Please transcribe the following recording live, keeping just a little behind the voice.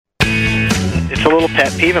It's a little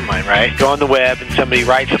pet peeve of mine, right? Go on the web and somebody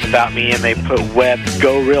writes something about me and they put web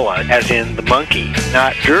gorilla, as in the monkey,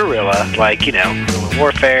 not gorilla, like, guerrilla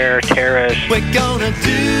warfare, terrorists. We're gonna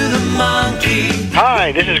do the monkey.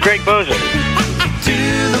 Hi, this is Greg Bozer.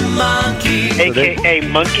 Do the monkey. A.K.A.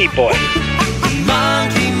 Monkey Boy.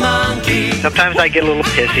 Monkey. Sometimes I get a little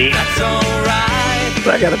pissy. That's alright.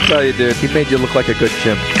 But I gotta tell you, dude, he made you look like a good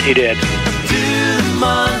chimp. He did. Do the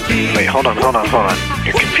monkey. Wait, hold on.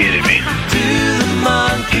 You're confusing me. Do the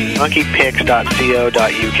monkey.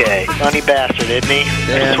 Monkeypics.co.uk. Funny bastard, isn't he?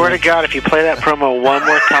 Damn. I swear to God, if you play that promo one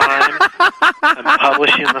more time, I'm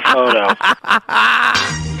publishing the photo. How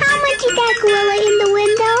much is that gorilla in the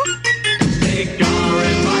window? Take our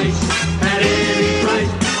advice at any price.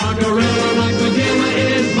 A gorilla like Magilla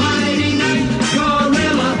is mighty nice.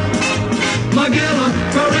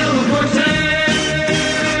 Gorilla for sale.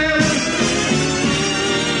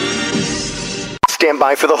 Stand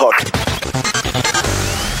by for the hook.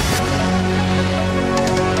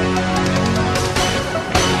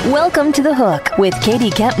 Welcome to The Hook with Katie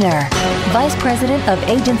Kempner, Vice President of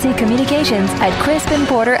Agency Communications at Crispin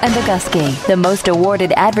Porter Bogusky, the most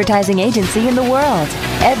awarded advertising agency in the world.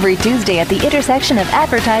 Every Tuesday at the intersection of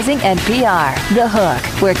advertising and PR, The Hook,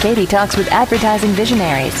 where Katie talks with advertising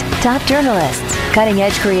visionaries, top journalists,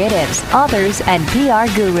 cutting-edge creatives, authors, and PR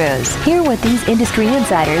gurus. Hear what these industry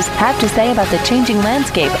insiders have to say about the changing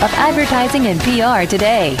landscape of advertising and PR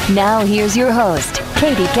today. Now here's your host,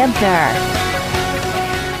 Katie Kempner.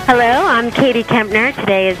 Hello, I'm Katie Kempner.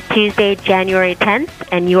 Today is Tuesday, January 10th,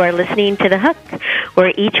 and you are listening to The Hook,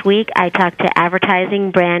 where each week I talk to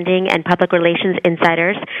advertising, branding, and public relations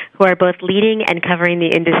insiders who are both leading and covering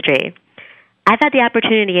the industry. I've had the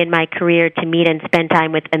opportunity in my career to meet and spend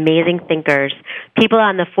time with amazing thinkers, people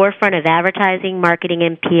on the forefront of advertising, marketing,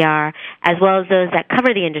 and PR, as well as those that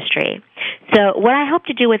cover the industry. So what I hope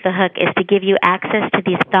to do with The Hook is to give you access to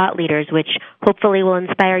these thought leaders, which hopefully will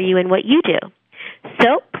inspire you in what you do.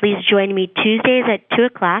 So please join me Tuesdays at 2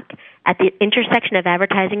 o'clock at the intersection of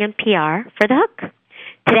advertising and PR for The Hook.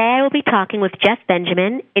 Today I will be talking with Jeff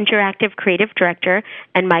Benjamin, Interactive Creative Director,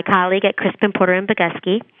 and my colleague at Crispin Porter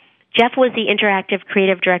Bogusky. Jeff was the Interactive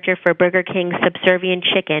Creative Director for Burger King's Subservient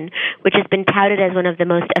Chicken, which has been touted as one of the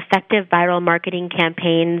most effective viral marketing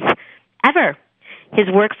campaigns ever. His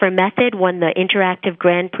work for Method won the Interactive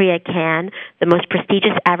Grand Prix at Cannes, the most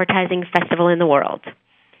prestigious advertising festival in the world.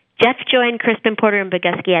 Jeff joined Crispin Porter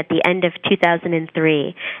Bogusky at the end of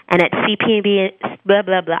 2003, and at CP+B,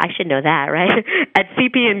 I should know that, right? At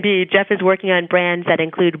CP+B, Jeff is working on brands that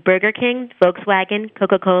include Burger King, Volkswagen,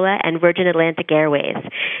 Coca-Cola, and Virgin Atlantic Airways.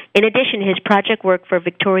 In addition, his project work for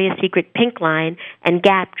Victoria's Secret Pink Line and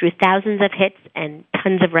Gap drew thousands of hits and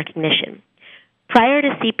tons of recognition. Prior to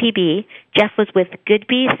CP+B, Jeff was with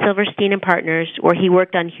Goodby, Silverstein Partners, where he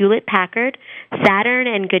worked on Hewlett-Packard, Saturn,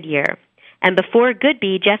 and Goodyear. And before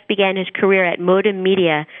Goodby, Jeff began his career at Modem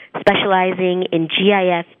Media, specializing in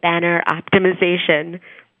GIS banner optimization,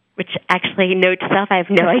 which actually, note to self, I have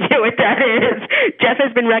no idea what that is. Jeff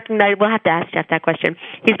has been recognized, we'll have to ask Jeff that question.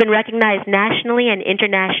 He's been recognized nationally and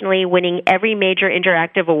internationally, winning every major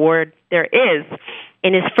interactive award there is.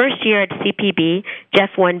 In his first year at CP+B,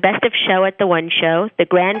 Jeff won Best of Show at the One Show, the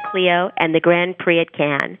Grand Clio, and the Grand Prix at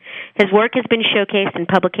Cannes. His work has been showcased in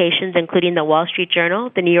publications including the Wall Street Journal,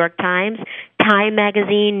 the New York Times, Time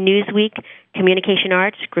Magazine, Newsweek, Communication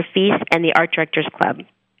Arts, Graphis, and the Art Directors Club.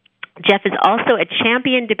 Jeff is also a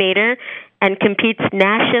champion debater and competes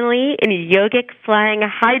nationally in yogic flying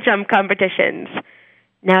high jump competitions.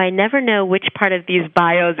 Now, I never know which part of these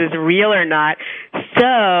bios is real or not.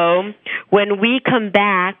 So when we come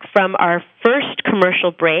back from our first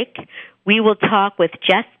commercial break, we will talk with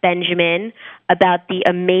Jeff Benjamin about the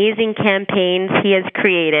amazing campaigns he has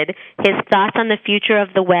created, his thoughts on the future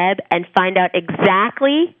of the web, and find out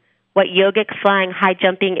exactly what yogic flying high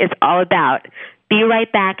jumping is all about. Be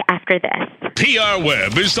right back after this. PR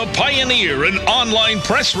Web is the pioneer in online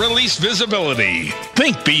press release visibility.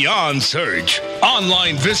 Think beyond search.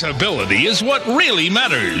 Online visibility is what really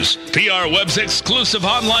matters. PR Web's exclusive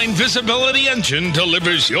online visibility engine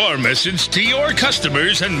delivers your message to your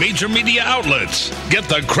customers and major media outlets. Get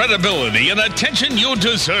the credibility and attention you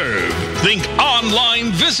deserve. Think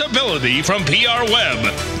online visibility from PR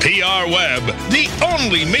Web. PR Web, the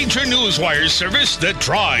only major newswire service that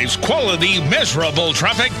drives quality, measurable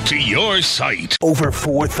traffic to your site. Over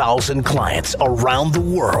 4,000 clients around the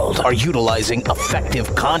world are utilizing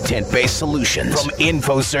effective content-based solutions From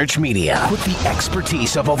InfoSearch Media, with the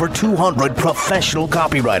expertise of over 200 professional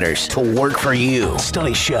copywriters to work for you.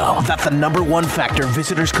 Studies show that the number one factor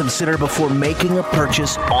visitors consider before making a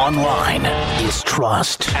purchase online is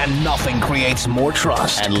trust. And nothing creates more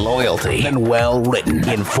trust and loyalty than well-written,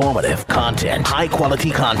 informative content.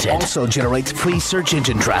 High-quality content also generates free search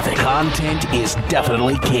engine traffic. Content is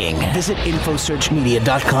definitely king. Visit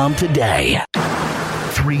InfoSearchMedia.com today.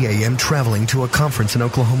 3 a.m. traveling to a conference in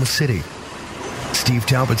Oklahoma City. Steve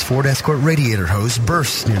Talbot's Ford Escort radiator hose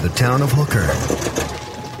bursts near the town of Hooker.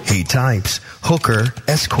 He types Hooker,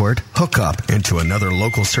 Escort, Hookup into another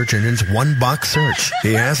local search engine's one-box search.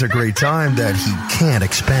 He has a great time that he can't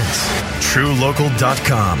expense.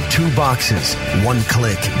 TrueLocal.com. 2 boxes, 1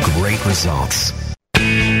 click, great results.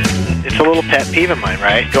 It's a little pet peeve of mine,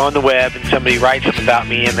 right? Go on the web and somebody writes something about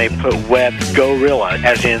me and they put web gorilla,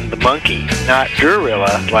 as in the monkey, not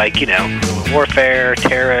gorilla, like, warfare,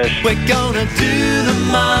 terrorists. We're gonna do the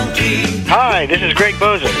monkey. Hi, this is Greg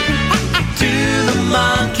Bozer. Do the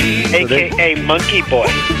monkey. A.K.A. Monkey Boy.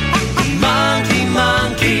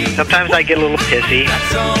 Monkey. Sometimes I get a little pissy.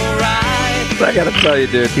 That's alright. But I gotta tell you,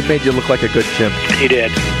 dude, he made you look like a good chimp. He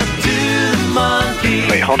did. Do the monkey.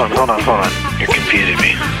 Wait, hold on. You're confusing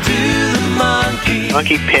me. Do the monkey.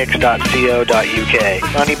 Monkeypics.co.uk.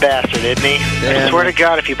 Funny bastard, isn't he? Yeah. I swear to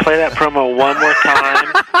God, if you play that promo one more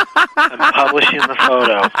time, I'm publishing the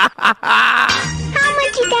photo. How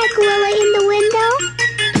much you got, gorilla in the window?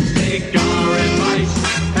 Take our advice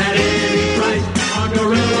at any price. A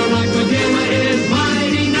gorilla like Magilla is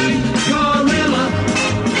mighty nice.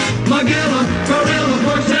 Gorilla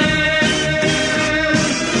for sale.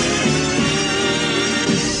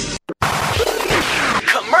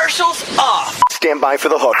 Commercials off. Stand by for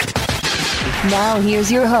the hook. Now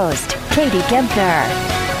here's your host, Katie Kempner.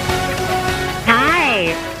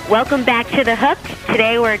 Hi, welcome back to The Hook.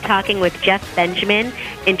 Today we're talking with Jeff Benjamin,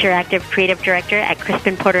 Interactive Creative Director at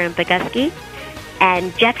Crispin Porter Bogusky.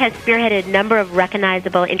 And Jeff has spearheaded a number of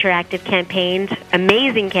recognizable interactive campaigns,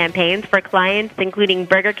 amazing campaigns for clients, including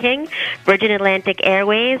Burger King, Virgin Atlantic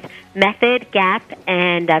Airways, Method, Gap,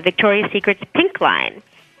 and Victoria's Secret's Pink Line,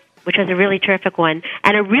 which was a really terrific one.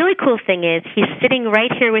 And a really cool thing is he's sitting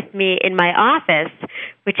right here with me in my office,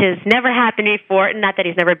 which has never happened before. Not that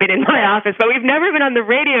he's never been in my office, but we've never been on the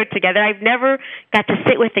radio together. I've never got to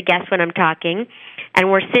sit with the guests when I'm talking. And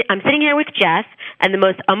I'm sitting here with Jeff and the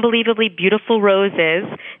most unbelievably beautiful roses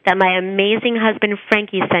that my amazing husband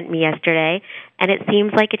Frankie sent me yesterday. And it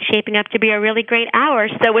seems like it's shaping up to be a really great hour.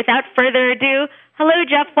 So without further ado, hello,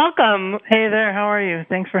 Jeff. Welcome. Hey there. How are you?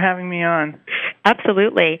 Thanks for having me on.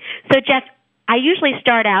 Absolutely. So, Jeff, I usually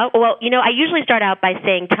start out by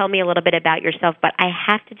saying, tell me a little bit about yourself, but I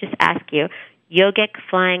have to just ask you, yogic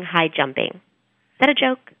flying high jumping. Is that a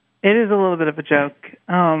joke? It is a little bit of a joke.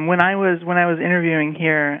 When I was interviewing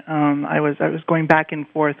here, I was going back and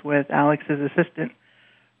forth with Alex's assistant,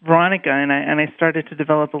 Veronica, and I started to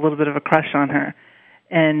develop a little bit of a crush on her.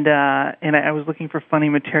 And I was looking for funny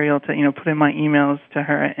material to put in my emails to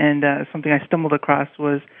her, and something I stumbled across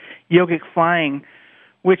was yogic flying,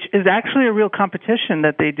 which is actually a real competition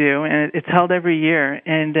that they do, and it's held every year.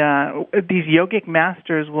 And these yogic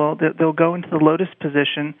masters they'll go into the lotus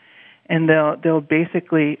position, and they'll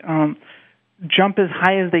basically jump as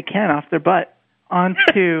high as they can off their butt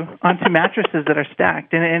onto mattresses that are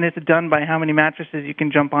stacked, and it's done by how many mattresses you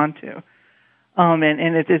can jump onto.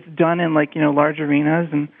 And it's done in large arenas,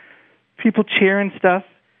 and people cheer and stuff.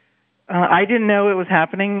 I didn't know it was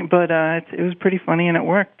happening, but it was pretty funny, and it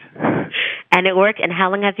worked. And it worked. And how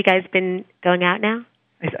long have you guys been going out now?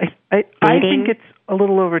 I think it's a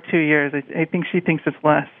little over 2 years. I think she thinks it's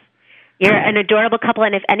less. You're an adorable couple,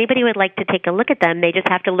 and if anybody would like to take a look at them, they just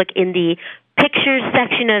have to look in the pictures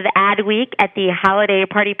section of Adweek at the holiday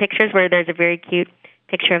party pictures, where there's a very cute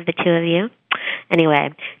picture of the two of you.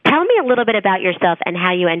 Anyway, tell me a little bit about yourself and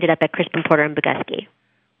how you ended up at Crispin Porter Bogusky.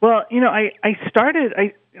 Well, I started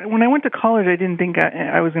when I went to college. I didn't think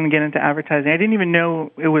I was going to get into advertising. I didn't even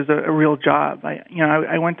know it was a real job.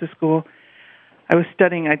 I went to school. I was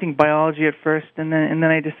studying, I think, biology at first, and then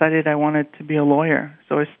I decided I wanted to be a lawyer.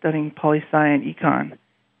 So I was studying poli-sci and econ,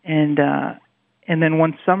 and then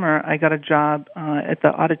one summer I got a job at the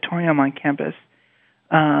auditorium on campus,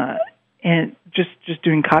 and just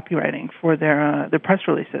doing copywriting for their press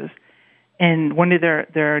releases. And one day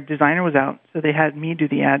their designer was out, so they had me do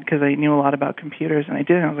the ad because I knew a lot about computers, and I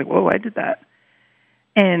did it. And I was like, whoa, I did that.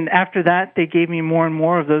 And after that, they gave me more and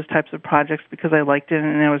more of those types of projects because I liked it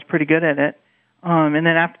and I was pretty good at it. And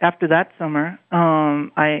then after that summer,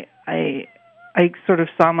 I sort of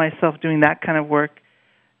saw myself doing that kind of work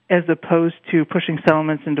as opposed to pushing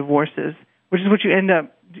settlements and divorces, which is what you end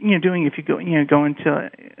up doing if you go into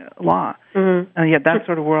law. And yet that's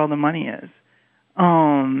sort of where all the money is.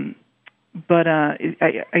 But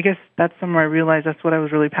I guess that's somewhere I realized that's what I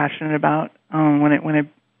was really passionate about. When I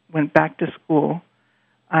went back to school,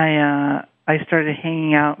 I started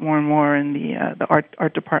hanging out more and more in the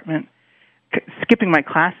art department, skipping my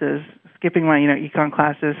classes, skipping my econ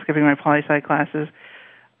classes, skipping my poli-sci classes,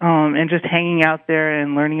 and just hanging out there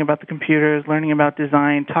and learning about the computers, learning about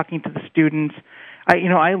design, talking to the students.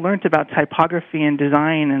 I learned about typography and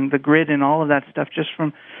design and the grid and all of that stuff just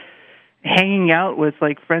from hanging out with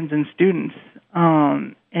like friends and students.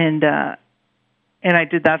 And I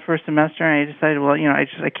did that for a semester, and I decided, well, I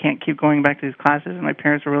can't keep going back to these classes, and my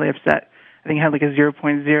parents were really upset. I think I had like a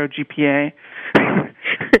 0.0 GPA.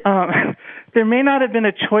 There may not have been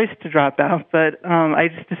a choice to drop out, but I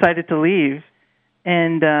just decided to leave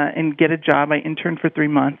and get a job. I interned for 3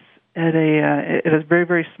 months at a very,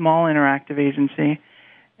 very small interactive agency.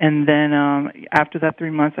 And then after that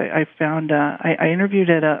 3 months, I found I interviewed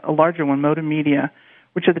at a larger one, Modem Media,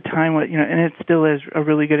 which at the time was, and it still is a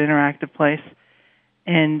really good interactive place.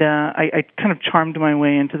 And I kind of charmed my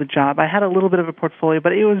way into the job. I had a little bit of a portfolio,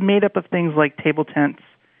 but it was made up of things like table tents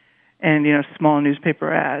and small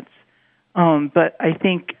newspaper ads. But I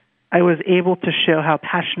think I was able to show how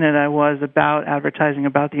passionate I was about advertising,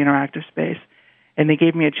 about the interactive space, and they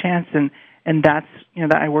gave me a chance. And that's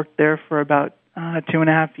that I worked there for about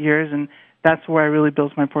 2.5 years, and that's where I really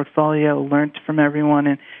built my portfolio, learned from everyone,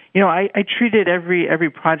 and I treated every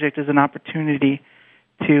project as an opportunity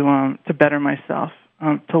to better myself.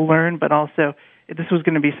 To learn, but also this was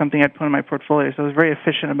going to be something I'd put in my portfolio, so I was very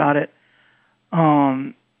efficient about it.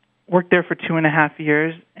 Worked there for 2.5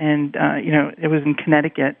 years, and it was in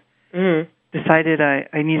Connecticut. Decided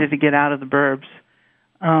I needed to get out of the burbs,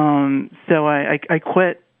 so I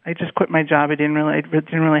quit. I just quit my job. I didn't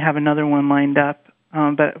really have another one lined up,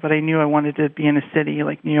 but I knew I wanted to be in a city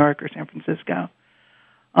like New York or San Francisco.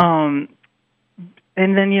 And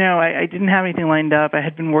then I didn't have anything lined up. I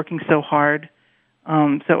had been working so hard.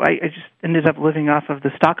 So I just ended up living off of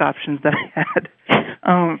the stock options that I had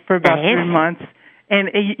for about 3 months. And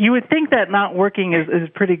you would think that not working is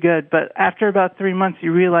pretty good, but after about 3 months,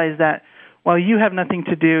 you realize that while you have nothing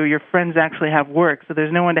to do, your friends actually have work, so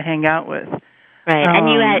there's no one to hang out with. Right, and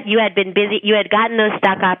you had been busy. You had gotten those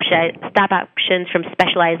stock options from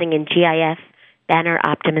specializing in GIF. Banner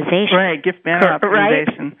optimization. Right, GIF banner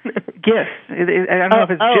optimization. Right? GIF. I don't know if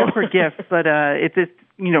it's GIF or GIF, but it's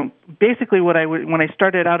basically what when I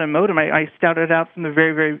started out in Modem, I started out from the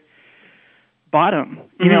very, very bottom.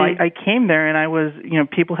 I came there and I was,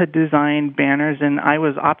 people had designed banners and I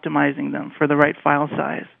was optimizing them for the right file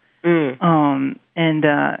size. I've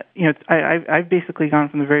basically gone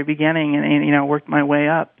from the very beginning and worked my way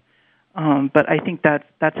up. But I think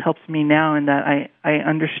that's helped me now in that I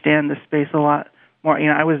understand the space a lot more.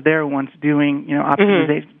 I was there once doing,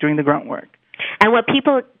 optimization, doing the grunt work. And what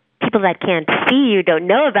people that can't see you don't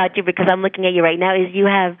know about you, because I'm looking at you right now, is you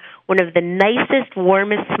have one of the nicest,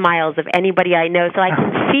 warmest smiles of anybody I know. So I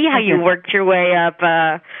can see how you worked your way up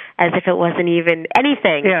as if it wasn't even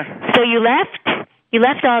anything. Yeah. So you left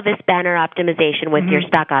all this banner optimization with your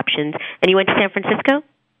stock options, and you went to San Francisco?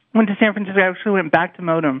 Went to San Francisco. I actually went back to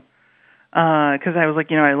Modem because I was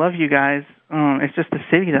like, I love you guys. It's just the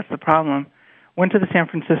city that's the problem. Went to the San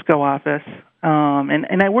Francisco office,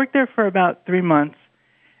 and I worked there for about 3 months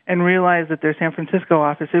and realized that their San Francisco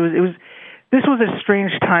office, this was a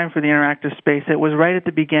strange time for the interactive space. It was right at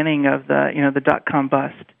the beginning of the dot-com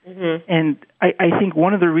bust. And I think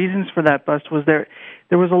one of the reasons for that bust was there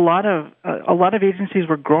was a lot of agencies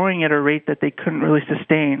were growing at a rate that they couldn't really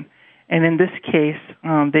sustain. And in this case,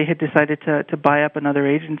 they had decided to buy up another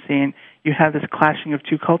agency, and you have this clashing of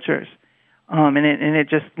two cultures. And it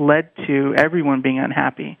just led to everyone being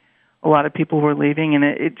unhappy. A lot of people were leaving, and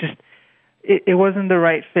it wasn't the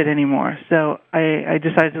right fit anymore. So I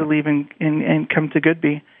decided to leave and come to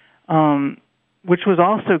Goodby, which was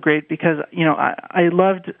also great because I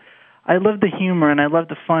loved the humor and I loved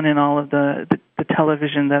the fun in all of the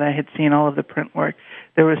television that I had seen, all of the print work.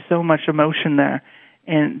 There was so much emotion there.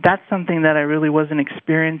 And that's something that I really wasn't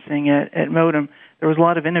experiencing at Modem. There was a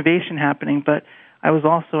lot of innovation happening, but I was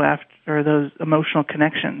also after those emotional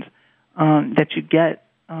connections that you get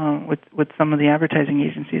with some of the advertising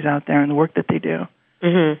agencies out there and the work that they do.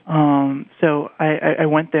 So I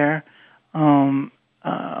went there,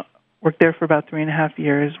 worked there for about 3.5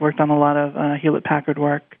 years, worked on a lot of Hewlett-Packard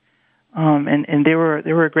work, and they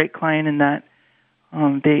were a great client in that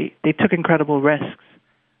they took incredible risks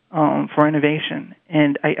for innovation,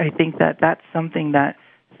 and I think that's something that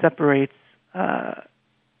separates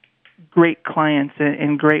great clients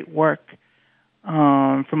and great work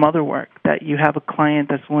from other work, that you have a client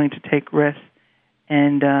that's willing to take risks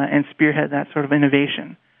and spearhead that sort of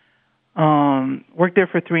innovation. Worked there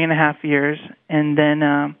for 3.5 years, and then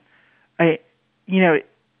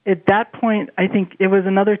at that point, I think it was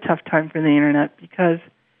another tough time for the internet because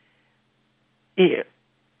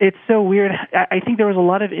it's so weird. I think there was a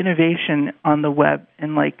lot of innovation on the web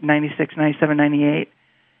in like 96, 97, 98,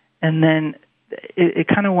 and then it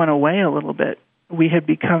kind of went away a little bit. We had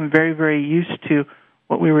become very, very used to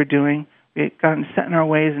what we were doing. We had gotten set in our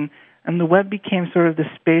ways, and the web became sort of the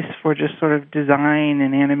space for just sort of design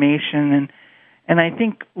and animation, and I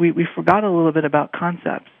think we forgot a little bit about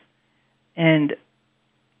concepts. And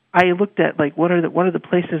I looked at like what are the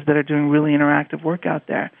places that are doing really interactive work out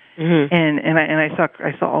there, and I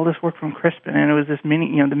saw all this work from Crispin, and it was this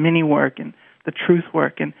the mini work and the truth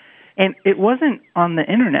work, and it wasn't on the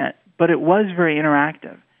internet, but it was very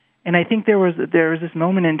interactive. And I think there was this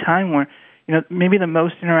moment in time where maybe the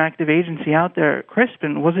most interactive agency out there,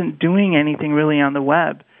 Crispin, wasn't doing anything really on the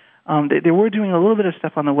web. They were doing a little bit of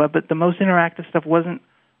stuff on the web, but the most interactive stuff wasn't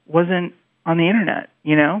on the internet.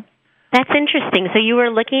 That's interesting. So you were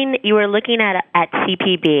looking at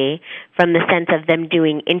CP+B from the sense of them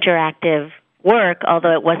doing interactive work,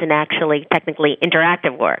 although it wasn't actually technically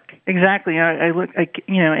interactive work. Exactly.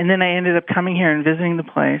 And then I ended up coming here and visiting the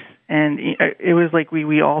place, and it was like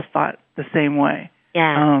we all thought the same way.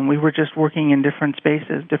 Yeah. We were just working in different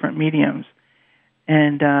spaces, different mediums,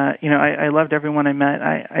 and I loved everyone I met.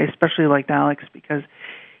 I especially liked Alex because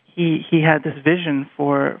he had this vision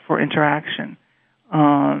for interaction.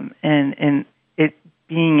 And it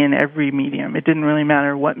being in every medium. It didn't really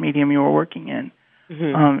matter what medium you were working in.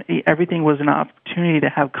 Everything was an opportunity to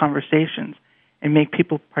have conversations and make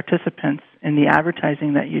people participants in the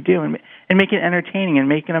advertising that you do, and make it entertaining, and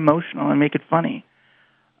make it emotional, and make it funny.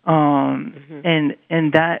 And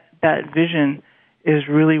that vision is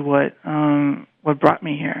really what brought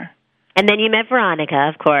me here. And then you met Veronica,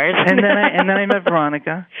 of course. And then I met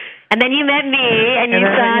Veronica. And then you met me, and you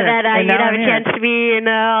saw that you'd have a chance to be in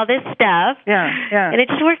all this stuff. Yeah. And it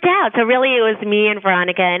just worked out. So really, it was me and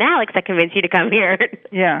Veronica and Alex that convinced you to come here.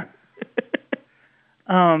 Yeah.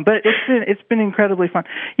 But it's been incredibly fun.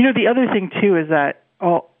 The other thing too is that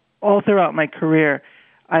all throughout my career,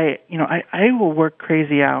 I will work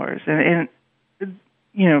crazy hours, and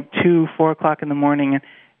 2, 4 o'clock in the morning,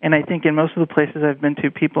 and I think in most of the places I've been to,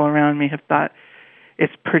 people around me have thought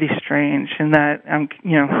it's pretty strange and that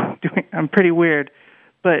I'm pretty weird.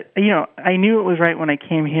 But I knew it was right when I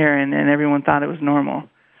came here, and everyone thought it was normal.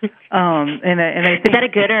 And I think, is that a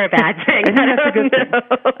good or a bad thing? I think that's a good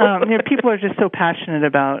thing. People are just so passionate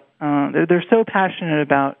about they're so passionate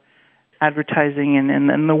about advertising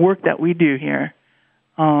and the work that we do here.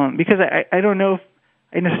 Because I don't know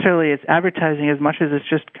if necessarily it's advertising as much as it's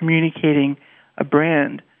just communicating a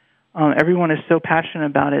brand. Everyone is so passionate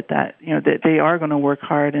about it that that they are going to work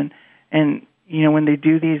hard, and when they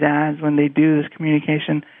do these ads, when they do this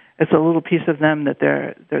communication, it's a little piece of them that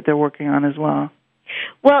they're working on as well.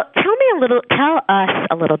 Well, tell us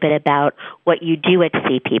a little bit about what you do at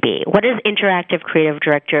CP+B. What does Interactive Creative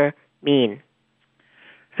Director mean?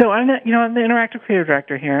 So I'm the Interactive Creative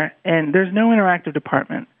Director here, and there's no interactive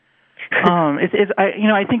department.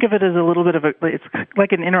 I think of it as a little bit of it's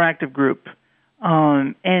like an interactive group.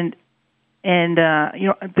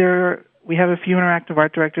 We have a few interactive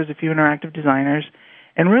art directors, a few interactive designers,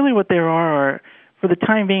 and really what they are for the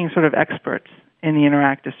time being, sort of experts in the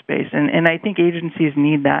interactive space. And I think agencies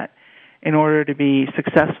need that in order to be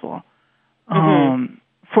successful.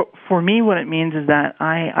 For me, what it means is that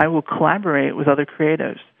I will collaborate with other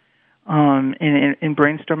creatives in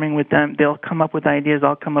brainstorming with them. They'll come up with ideas.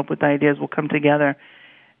 I'll come up with ideas. We'll come together,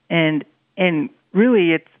 and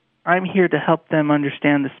really, I'm here to help them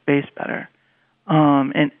understand the space better,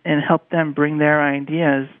 and help them bring their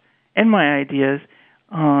ideas and my ideas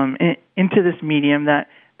into this medium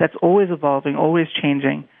that's always evolving, always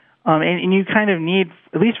changing, and you kind of need,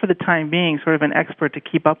 at least for the time being, sort of an expert to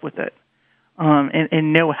keep up with it,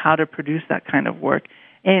 and know how to produce that kind of work,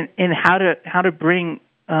 and how to bring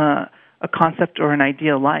a concept or an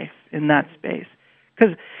idea life in that space.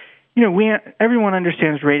 Because everyone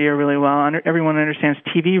understands radio really well, everyone understands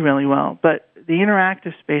TV really well, but the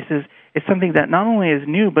interactive space is something that not only is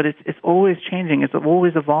new, but it's always changing, it's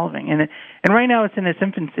always evolving, and right now it's in its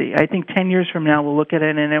infancy. I think 10 years from now we'll look at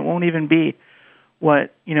it and it won't even be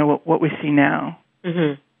what we see now.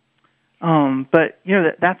 But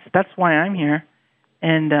that's why I'm here,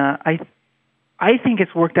 and I think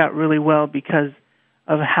it's worked out really well because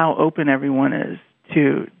of how open everyone is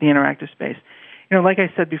to the interactive space. Like I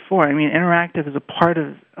said before, I mean, interactive is a part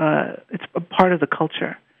of the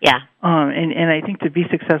culture. Yeah. And I think to be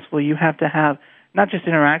successful, you have to have not just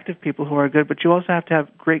interactive people who are good, but you also have to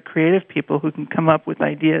have great creative people who can come up with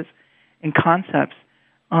ideas and concepts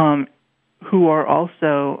who are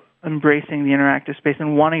also embracing the interactive space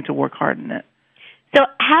and wanting to work hard in it. So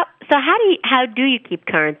how do you keep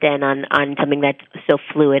current then on something that's so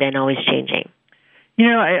fluid and always changing?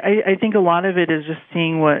 I think a lot of it is just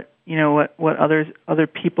seeing what other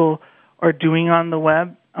people are doing on the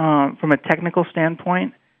web from a technical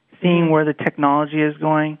standpoint, seeing where the technology is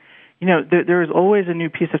going. There is always a new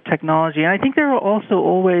piece of technology, and I think there are also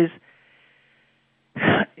always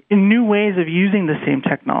new ways of using the same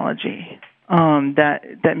technology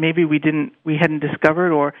that maybe we hadn't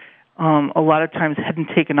discovered, or a lot of times hadn't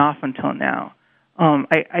taken off until now.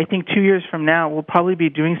 I think 2 years from now we'll probably be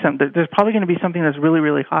doing something. There's probably going to be something that's really,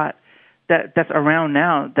 really hot that's around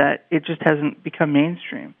now that it just hasn't become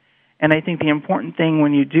mainstream. And I think the important thing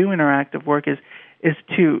when you do interactive work is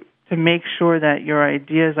to make sure that your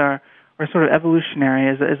ideas are sort of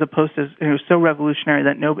evolutionary as opposed to so revolutionary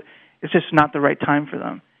that it's just not the right time for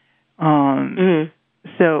them.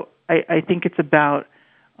 So I think it's about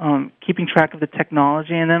keeping track of the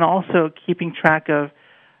technology, and then also keeping track of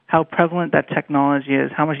how prevalent that technology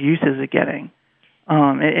is, how much use is it getting,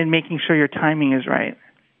 and making sure your timing is right.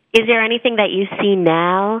 Is there anything that you see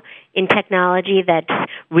now in technology that's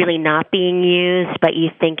really not being used but you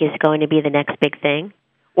think is going to be the next big thing?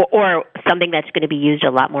 Or something that's going to be used a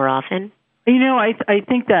lot more often? I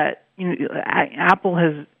think that Apple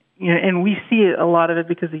has, and we see a lot of it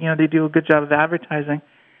because they do a good job of advertising,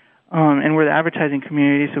 and we're the advertising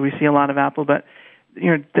community, so we see a lot of Apple. But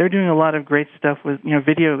they're doing a lot of great stuff with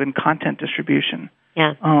video and content distribution.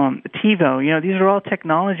 Yeah. TiVo, these are all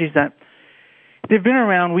technologies that they've been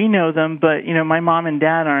around. We know them, but my mom and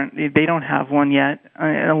dad they don't have one yet,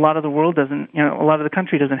 and a lot of the world doesn't. A lot of the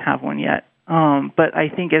country doesn't have one yet. But I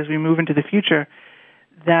think as we move into the future,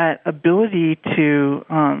 that ability to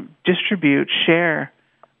distribute, share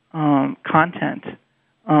content,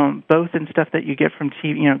 both in stuff that you get from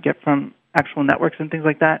TV, get from actual networks and things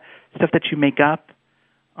like that, stuff that you make up,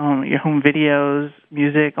 your home videos,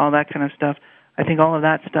 music, all that kind of stuff. I think all of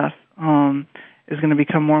that stuff is going to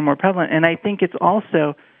become more and more prevalent. And I think it's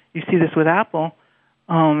also, you see this with Apple,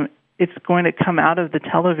 it's going to come out of the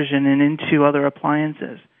television and into other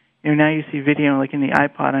appliances. Now you see video like in the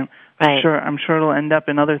iPod. I'm sure it'll end up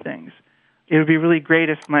in other things. It would be really great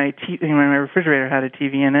if my refrigerator had a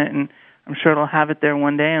TV in it, and I'm sure it'll have it there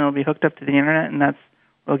one day, and it'll be hooked up to the internet, and that's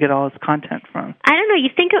where it'll get all its content from. I don't know. You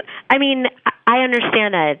think? I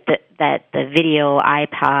understand that the video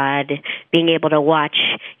iPod, being able to watch,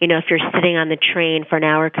 if you're sitting on the train for an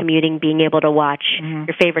hour commuting, being able to watch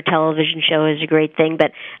your favorite television show is a great thing.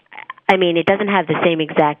 But it doesn't have the same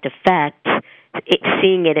exact effect.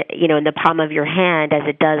 Seeing it, in the palm of your hand as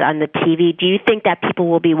it does on the TV. Do you think that people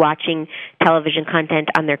will be watching television content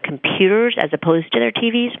on their computers as opposed to their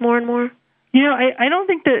TVs more and more? I don't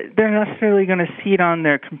think that they're necessarily going to see it on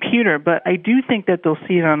their computer, but I do think that they'll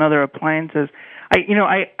see it on other appliances.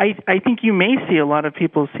 I think you may see a lot of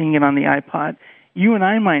people seeing it on the iPod. You and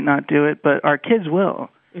I might not do it, but our kids will,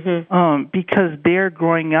 because they're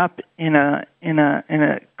growing up in a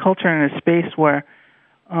culture and a space where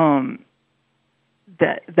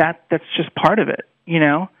that's just part of it,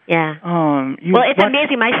 Yeah. It's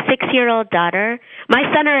amazing. My 6-year-old daughter, my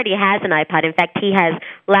son already has an iPod. In fact, he has,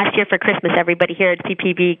 last year for Christmas, everybody here at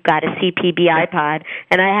CPB got a CPB iPod,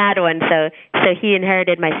 and I had one, so he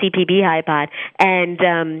inherited my CPB iPod.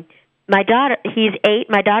 And my daughter, he's 8.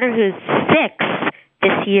 My daughter, who's 6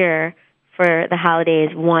 this year for the holidays,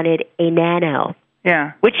 wanted a Nano.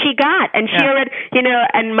 Yeah. Which she got. And she already,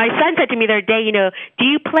 and my son said to me the other day, do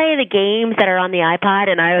you play the games that are on the iPod?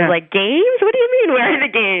 And I was like, games? What do you mean, where are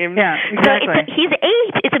the games? Yeah, exactly. So he's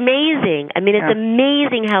 8. It's amazing. It's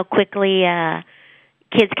amazing how quickly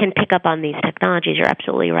kids can pick up on these technologies. You're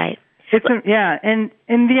absolutely right. And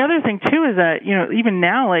the other thing, too, is that, even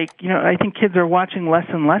now, I think kids are watching less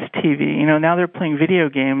and less TV. Now they're playing video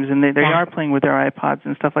games, and they are playing with their iPods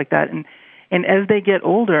and stuff like that. And as they get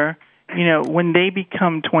older, when they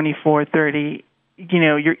become 24, 30,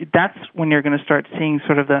 that's when you're going to start seeing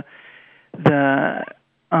sort of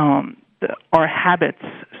our habits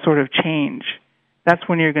sort of change. That's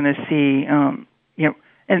when you're going to see, and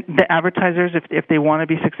the advertisers, if they want to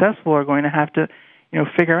be successful, are going to have to,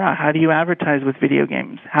 figure out how do you advertise with video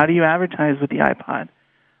games? How do you advertise with the iPod?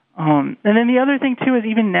 And then the other thing, too, is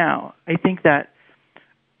even now, I think that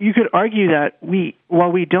you could argue that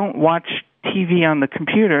while we don't watch TV on the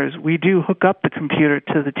computers, we do hook up the computer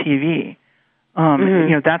to the TV.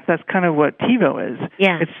 That's kind of what TiVo is.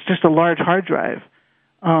 Yeah. It's just a large hard drive.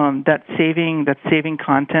 that's saving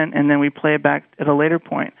content, and then we play it back at a later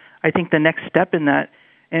point. I think the next step in that,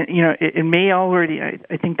 and it may already.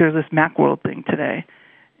 I think there's this Macworld thing today,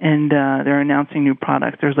 and they're announcing new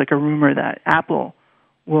products. There's like a rumor that Apple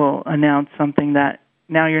will announce something that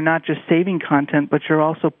now you're not just saving content, but you're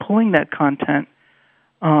also pulling that content,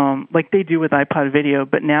 like they do with iPod Video,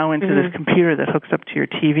 but now into this computer that hooks up to your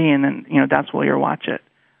TV, and then that's where you'll watch it.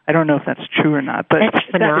 I don't know if that's true or not, but that's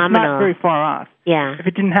phenomenal. It's not very far off. Yeah. If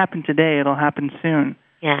it didn't happen today, it'll happen soon.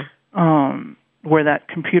 Yeah. Where that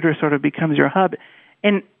computer sort of becomes your hub,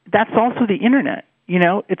 and that's also the internet.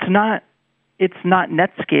 It's not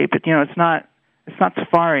Netscape. It's not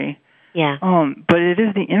Safari. Yeah. But it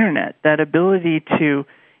is the internet. That ability to,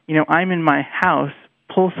 I'm in my house,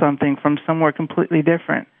 pull something from somewhere completely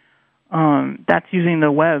different. That's using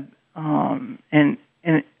the web, and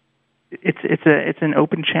it's an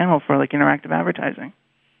open channel for like interactive advertising.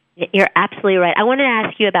 You're absolutely right. I wanted to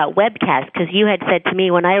ask you about webcast, because you had said to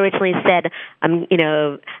me when I originally said I'm going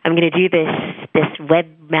to do this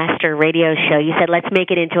webmaster radio show, you said let's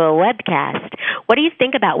make it into a webcast. What do you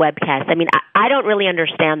think about webcasts? I mean, I don't really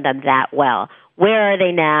understand them that well. Where are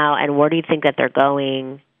they now, and where do you think that they're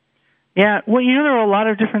going? Yeah, well, there are a lot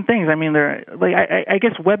of different things. I mean, there like I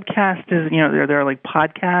guess webcast is there are like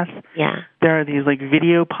podcasts. Yeah. There are these like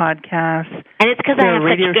video podcasts. And it's because I have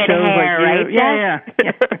such good hair, right? Yeah.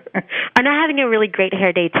 I'm not having a really great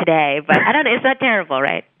hair day today, but I don't know. It's not terrible,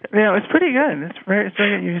 right? Yeah, it's pretty good. It's very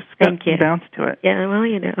good. You just got some bounce to it. Yeah, well,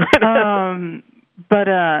 But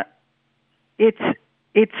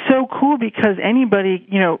it's so cool because anybody,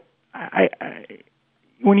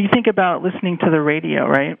 when you think about listening to the radio,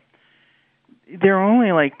 right? There are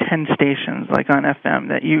only like 10 stations, like on FM,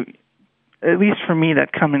 that at least for me,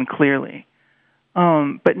 that come in clearly.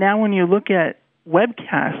 But now when you look at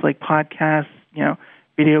webcasts, like podcasts,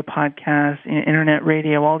 video podcasts, internet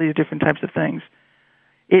radio, all these different types of things,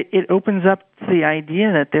 it opens up to the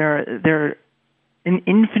idea that there are an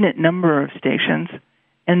infinite number of stations,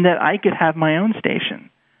 and that I could have my own station.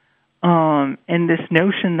 And this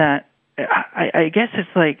notion that I guess it's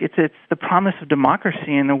like it's the promise of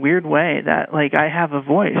democracy in a weird way, that like I have a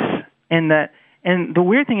voice, and the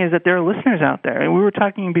weird thing is that there are listeners out there. And we were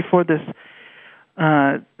talking before this,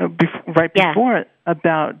 before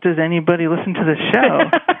about, does anybody listen to this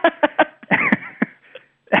show?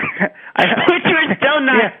 Which we're still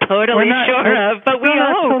not totally sure of, but we hope.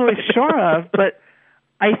 Not totally sure of, but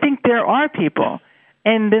I think there are people.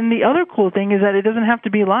 And then the other cool thing is that it doesn't have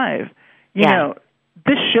to be live. You know,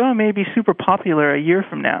 this show may be super popular a year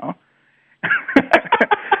from now.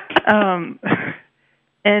 But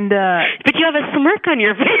you have a smirk on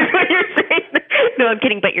your face when you're saying that. No, I'm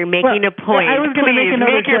kidding, but you're making a point. I was going to make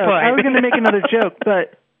another joke. I was going to make another joke,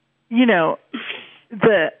 but,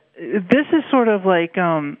 this is sort of like,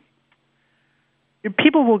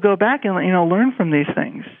 people will go back and, learn from these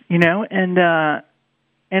things, and I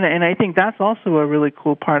think that's also a really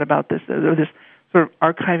cool part about this sort of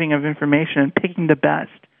archiving of information and picking the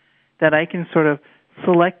best, that I can sort of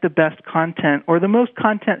select the best content, or the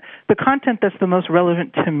content that's the most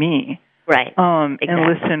relevant to me. Right. Exactly. And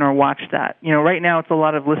listen or watch that. Right now it's a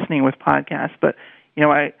lot of listening with podcasts, but,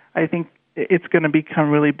 I think it's going to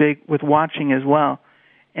become really big with watching as well.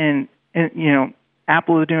 And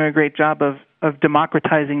Apple is doing a great job of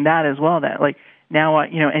democratizing that as well, that like now,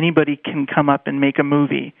 anybody can come up and make a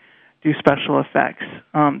movie, do special effects.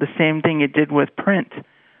 The same thing it did with print,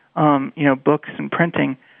 books and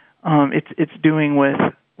printing. It's doing with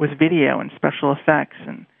video and special effects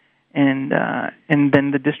and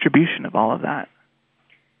then the distribution of all of that.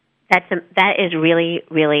 That is really,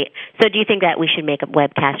 really. So do you think that we should make a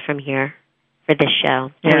webcast from here for this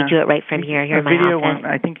show? Can we do it right from here in my video office? one,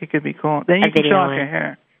 I think it could be cool. Then you can show off your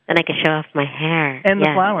hair. Then I can show off my hair. And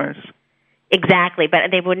the flowers. Exactly,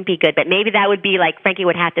 but they wouldn't be good. But maybe that would be like Frankie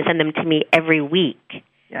would have to send them to me every week.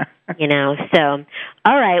 Yeah. So,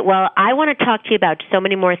 all right. Well, I want to talk to you about so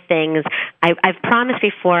many more things. I've promised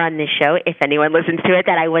before on this show, if anyone listens to it,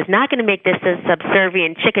 that I was not going to make this a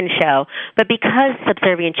Subservient Chicken show. But because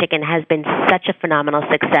Subservient Chicken has been such a phenomenal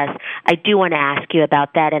success, I do want to ask you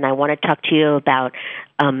about that, and I want to talk to you about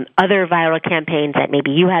other viral campaigns that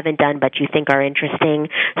maybe you haven't done but you think are interesting.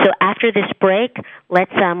 So after this break,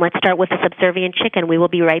 let's start with the Subservient Chicken. We will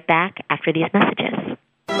be right back after these messages.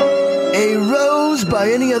 A rose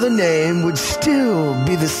by any other name would still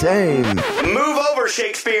be the same. Move over over,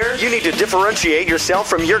 Shakespeare. You need to differentiate yourself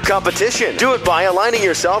from your competition. Do it by aligning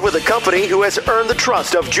yourself with a company who has earned the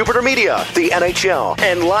trust of Jupiter Media, the NHL,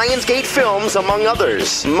 and Lionsgate Films, among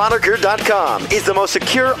others. Moniker.com is the most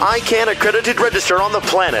secure ICANN accredited register on the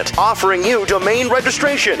planet, offering you domain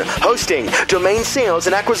registration, hosting, domain sales,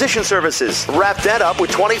 and acquisition services. Wrap that up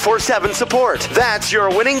with 24/7 support. That's your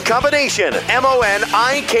winning combination.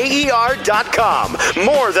 MONIKER.com.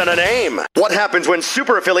 More than a name. What happens when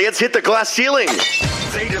super affiliates hit the glass ceiling?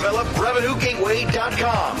 They develop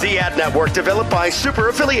RevenueGateway.com, the ad network developed by super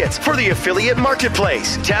affiliates for the affiliate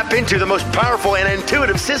marketplace. Tap into the most powerful and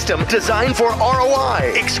intuitive system designed for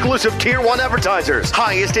ROI, exclusive Tier 1 advertisers,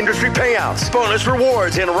 highest industry payouts, bonus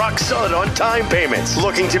rewards, and rock solid on-time payments.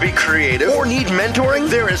 Looking to be creative or need mentoring?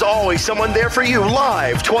 There is always someone there for you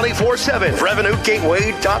live 24/7.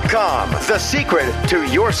 RevenueGateway.com, the secret to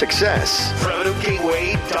your success.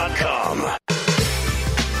 RevenueGateway.com.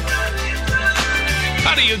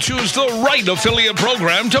 How do you choose the right affiliate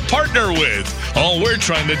program to partner with? All we're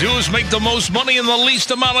trying to do is make the most money in the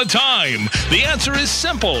least amount of time. The answer is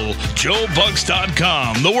simple.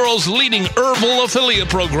 JoeBucks.com, the world's leading herbal affiliate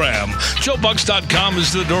program. JoeBucks.com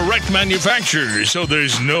is the direct manufacturer, so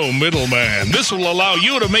there's no middleman. This will allow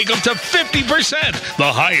you to make up to 50%,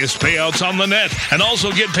 the highest payouts on the net, and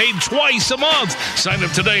also get paid twice a month. Sign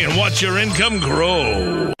up today and watch your income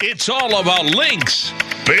grow. It's all about links,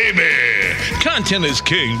 baby. Content is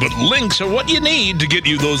king, but links are what you need to get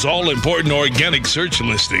you those all-important organic search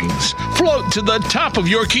listings. Float to the top of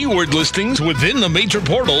your keyword listings within the major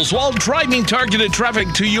portals while driving targeted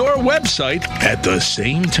traffic to your website at the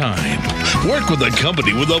same time. Work with a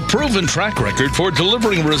company with a proven track record for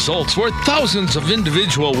delivering results for thousands of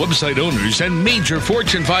individual website owners and major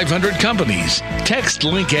Fortune 500 companies.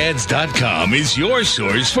 TextLinkAds.com is your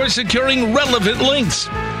source for securing relevant links.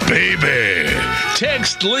 Baby,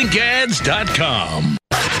 TextLinkAds.com.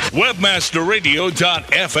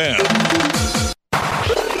 Webmasterradio.fm.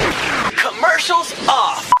 Commercials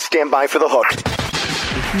off. Stand by for the hook.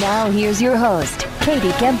 Now here's your host,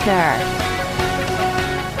 Katie Kempner.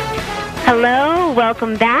 Hello,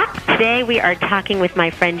 welcome back. Today we are talking with my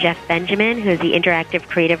friend Jeff Benjamin, who's the Interactive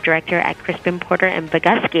Creative Director at Crispin Porter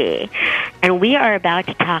Bogusky. And we are about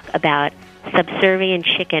to talk about Subservient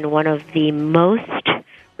Chicken, one of the most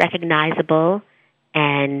recognizable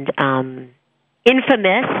and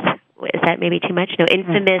infamous, is that maybe too much? No,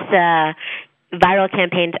 infamous viral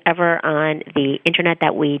campaigns ever on the internet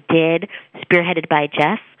that we did, spearheaded by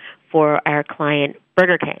Jeff for our client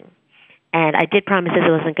Burger King. And I did promise this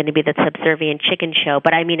wasn't going to be the Subservient Chicken show,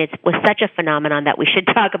 but I mean, it was such a phenomenon that we should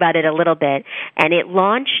talk about it a little bit. And it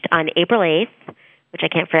launched on April 8th, which I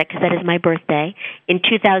can't forget because that is my birthday, in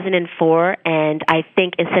 2004. And I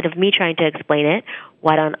think instead of me trying to explain it,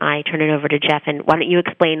 why don't I turn it over to Jeff, and why don't you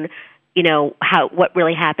explain, what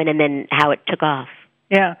really happened and then how it took off?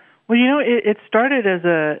 Yeah. Well, it started as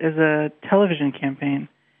a television campaign,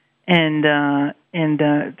 and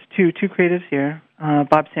two creatives here,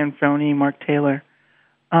 Bob Sanfroni, Mark Taylor.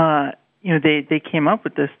 They came up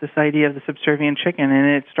with this idea of the Subservient Chicken, and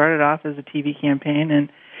it started off as a TV campaign, and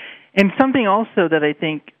something also that I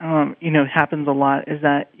think happens a lot is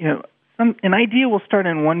that an idea will start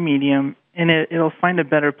in one medium and it'll find a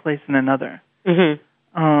better place in another. Mm-hmm.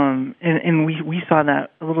 And we saw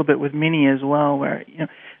that a little bit with Mini as well, where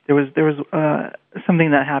there was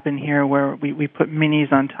something that happened here where we put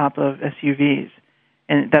Minis on top of SUVs,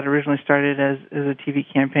 and that originally started as a TV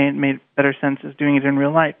campaign. It made better sense as doing it in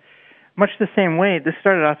real life. Much the same way, this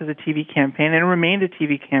started off as a TV campaign and it remained a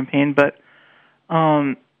TV campaign, but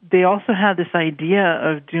they also had this idea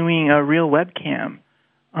of doing a real webcam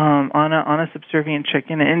on a Subservient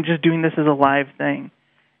Chicken and just doing this as a live thing.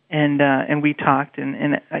 And we talked,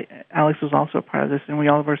 and Alex was also a part of this, and we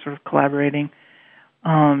all were sort of collaborating.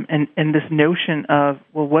 And this notion of,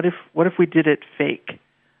 well, what if we did it fake,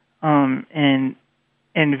 and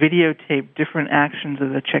videotape different actions of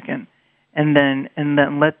the chicken, and then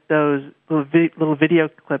let those little video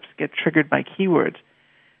clips get triggered by keywords.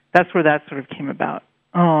 That's where that sort of came about.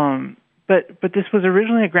 But this was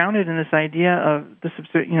originally grounded in this idea of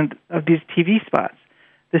of these TV spots.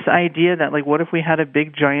 This idea that, like, what if we had a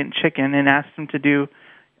big giant chicken and asked them to do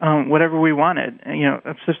whatever we wanted?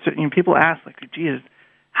 People ask, like, geez,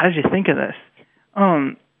 how did you think of this?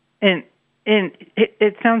 And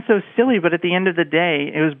it sounds so silly, but at the end of the day,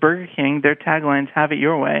 it was Burger King. Their tagline's "Have it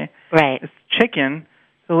your way." Right. It's chicken,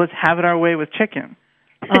 so let's have it our way with chicken.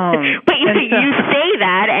 But you say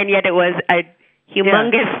that, and yet it was a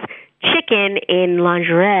humongous chicken in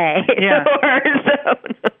lingerie. Yeah.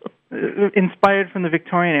 Inspired from the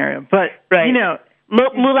Victorian era, but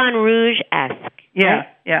Moulin Rouge-esque. Yeah, right?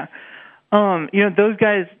 yeah. Those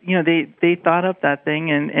guys, they thought up that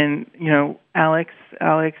thing, and Alex,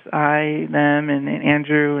 I, them, and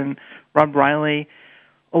Andrew and Rob Riley,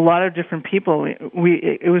 a lot of different people.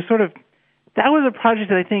 It was sort of, that was a project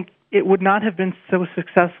that I think it would not have been so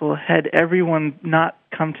successful had everyone not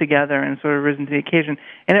come together and sort of risen to the occasion.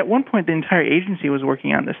 And at one point, the entire agency was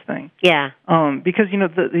working on this thing. Yeah. Because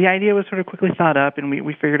the idea was sort of quickly thought up, and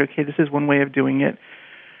we figured, okay, this is one way of doing it.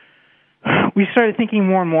 We started thinking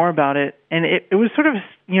more and more about it, and it was sort of,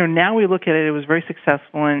 now we look at it, it was very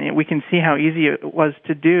successful, and we can see how easy it was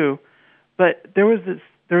to do. But there was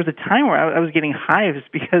a time where I was getting hives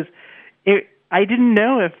because I didn't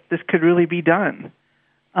know if this could really be done.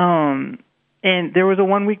 And there was a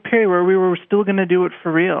 1 week period where we were still going to do it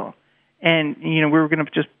for real, and we were going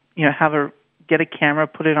to just get a camera,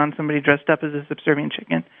 put it on somebody dressed up as a subservient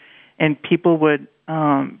chicken, and people would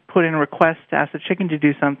put in a request to ask the chicken to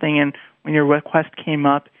do something, and when your request came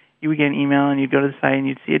up, you would get an email, and you'd go to the site, and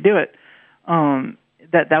you'd see it do it.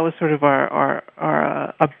 That was sort of our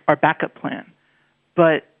backup plan.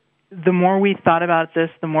 But the more we thought about this,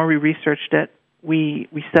 the more we researched it. We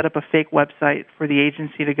set up a fake website for the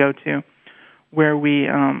agency to go to, where we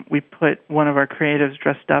put one of our creatives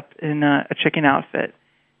dressed up in a chicken outfit,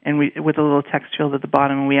 and with a little text field at the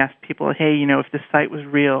bottom, and we asked people, hey, if this site was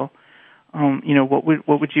real,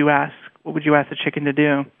 what would you ask? What would you ask the chicken to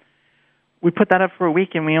do? We put that up for a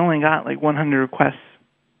week, and we only got like 100 requests.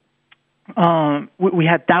 We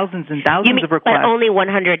had thousands and thousands of requests. But only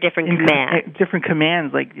 100 different commands. Different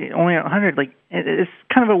commands, like only 100. Like it's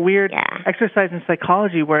kind of a weird exercise in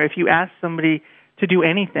psychology where if you ask somebody to do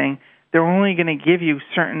anything, they're only going to give you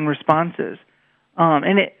certain responses.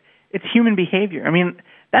 And it's human behavior. I mean,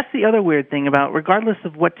 that's the other weird thing about, regardless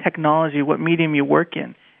of what technology, what medium you work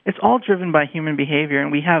in, it's all driven by human behavior.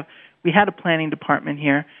 And we had a planning department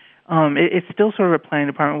here. It's still sort of a planning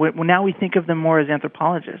department. Now we think of them more as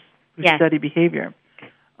anthropologists who study behavior.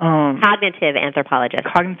 Cognitive anthropologists.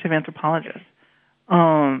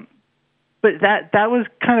 But that was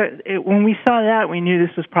kind of, when we saw that, we knew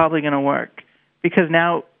this was probably going to work. Because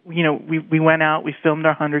now, we went out, we filmed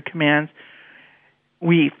our 100 commands.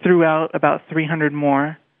 We threw out about 300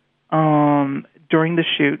 more during the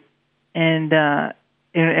shoot. And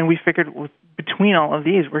we figured between all of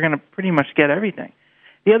these, we're going to pretty much get everything.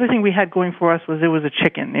 The other thing we had going for us was it was a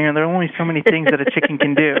chicken. There are only so many things that a chicken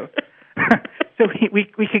can do. So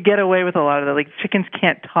we could get away with a lot of that. Like, chickens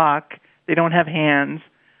can't talk. They don't have hands.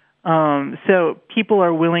 So people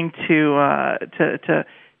are willing to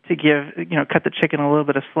give, cut the chicken a little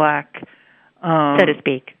bit of slack. So to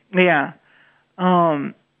speak. Yeah.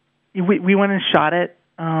 We went and shot it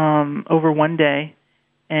over one day.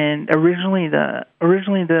 And originally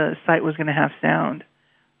the site was going to have sound.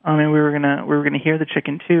 And we were gonna hear the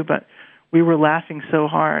chicken too, but we were laughing so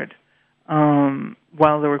hard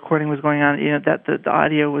while the recording was going on, that the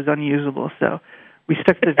audio was unusable. So we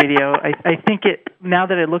stuck to the video. I think now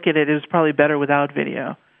that I look at it, it was probably better without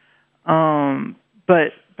video.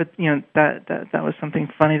 But that was something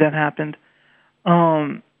funny that happened.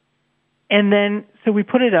 And then so we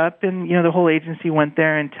put it up, and the whole agency went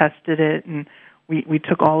there and tested it, and we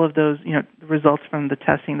took all of those the results from the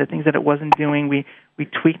testing, the things that it wasn't doing. We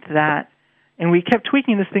tweaked that, and we kept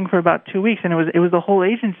tweaking this thing for about 2 weeks, and it was the whole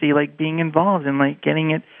agency like being involved and like getting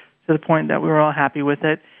it to the point that we were all happy with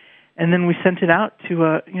it. And then we sent it out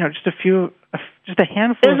to just a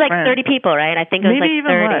handful. It was of like friends. 30 people, right? I think it was maybe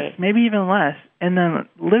like 30. Maybe even less. And then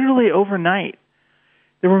literally overnight,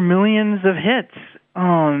 there were millions of hits.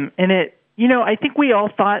 And it, I think we all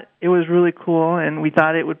thought it was really cool, and we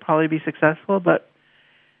thought it would probably be successful, but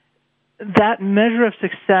that measure of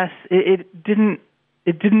success, it didn't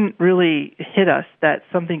really hit us that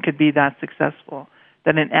something could be that successful,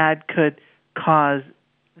 that an ad could cause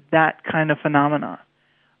that kind of phenomena,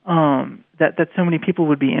 that so many people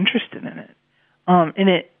would be interested in it. And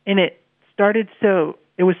it started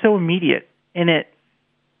it was so immediate, and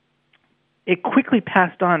it quickly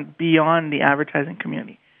passed on beyond the advertising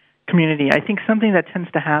community. I think something that tends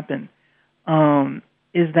to happen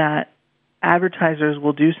is that advertisers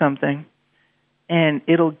will do something, and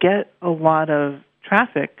it'll get a lot of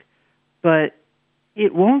traffic, but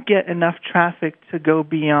it won't get enough traffic to go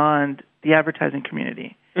beyond the advertising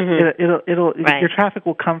community. Mm-hmm. Your traffic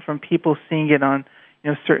will come from people seeing it on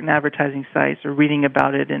certain advertising sites or reading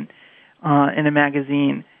about it in a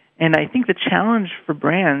magazine. And I think the challenge for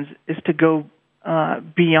brands is to go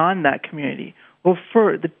beyond that community. Well,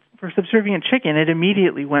 for Subservient Chicken, it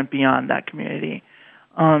immediately went beyond that community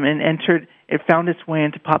and entered. It found its way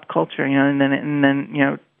into pop culture, and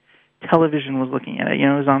then television was looking at it. It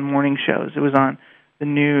was on morning shows. It was on the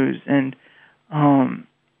news, and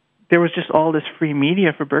there was just all this free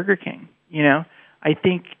media for Burger King. I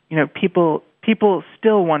think people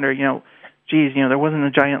still wonder, geez, there wasn't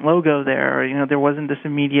a giant logo there, or there wasn't this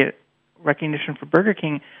immediate recognition for Burger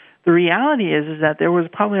King. The reality is that there was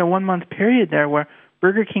probably a 1 month period there where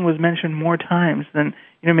Burger King was mentioned more times than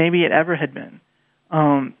maybe it ever had been,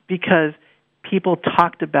 because people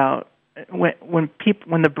talked about when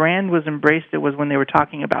the brand was embraced, it was when they were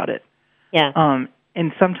talking about it. Yeah.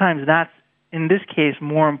 And sometimes that's, in this case,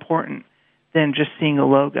 more important than just seeing a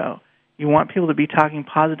logo. You want people to be talking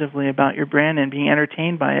positively about your brand and being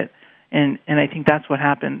entertained by it, and I think that's what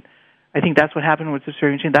happened. I think that's what happened with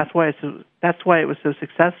Subservient Chicken. That's why it was so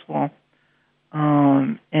successful.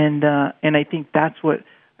 And I think that's what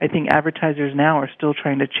I think advertisers now are still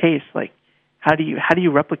trying to chase. Like, how do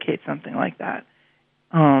you replicate something like that?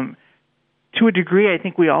 To a degree, I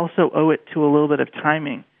think we also owe it to a little bit of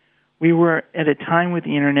timing. We were at a time with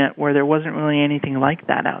the internet where there wasn't really anything like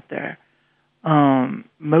that out there.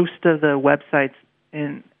 Most of the websites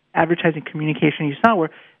and advertising communication you saw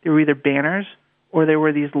they were either banners or there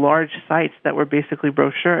were these large sites that were basically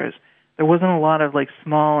brochures. There wasn't a lot of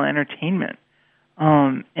small entertainment,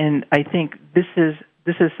 and I think this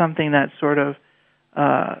is something that sort of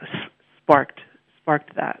sparked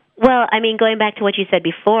that. Well, going back to what you said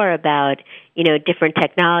before about different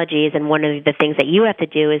technologies, and one of the things that you have to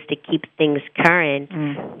do is to keep things current.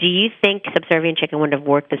 Do you think Subservient Chicken would have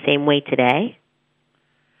worked the same way today?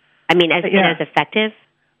 As effective?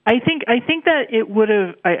 I think that it would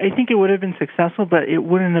have. I think it would have been successful, but it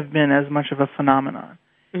wouldn't have been as much of a phenomenon.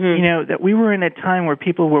 Mm-hmm. That we were in a time where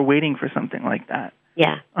people were waiting for something like that.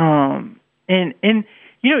 Yeah. And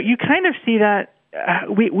you kind of see that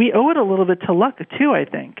we owe it a little bit to luck too. I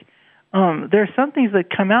think there are some things that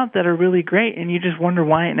come out that are really great, and you just wonder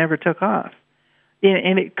why it never took off.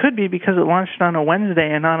 And it could be because it launched on a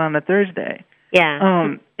Wednesday and not on a Thursday.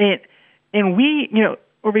 Yeah. And we,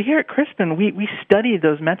 over here at Crispin, we studied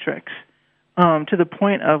those metrics to the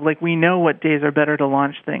point of we know what days are better to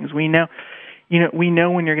launch things. We know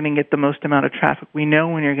when you're going to get the most amount of traffic. We know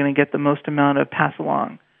when you're going to get the most amount of pass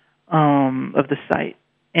along of the site.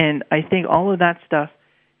 And I think all of that stuff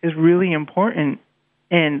is really important.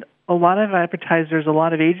 And a lot of advertisers, a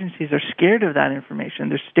lot of agencies are scared of that information.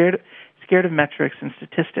 They're scared of metrics and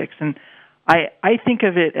statistics. And I think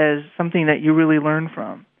of it as something that you really learn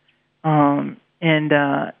from.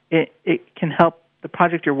 It can help the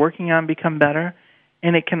project you're working on become better,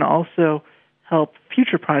 and it can also help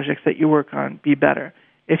future projects that you work on be better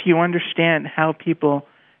if you understand how people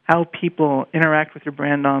interact with your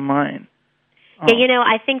brand online. Yeah,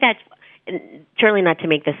 I think that's certainly not to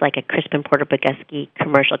make this like a Crispin Porter Bogusky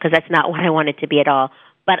commercial, because that's not what I want it to be at all.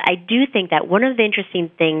 But I do think that one of the interesting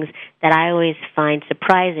things that I always find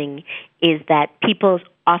surprising is that people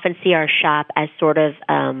often see our shop as sort of,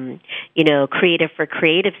 creative for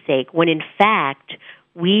creative sake, when in fact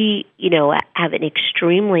we, have an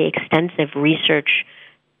extremely extensive research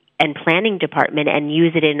and planning department and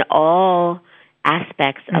use it in all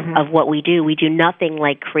aspects of what we do. We do nothing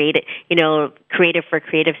like creative for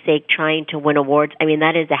creative sake, trying to win awards.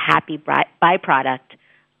 That is a happy byproduct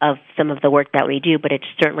of some of the work that we do, but it's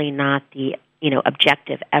certainly not the,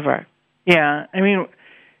 objective ever. Yeah,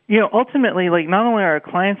 ultimately, not only are our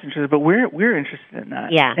clients interested, but we're interested in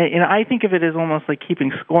that. Yeah. And I think of it as almost like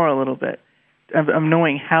keeping score a little bit, of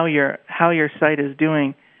knowing how your site is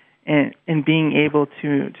doing, and being able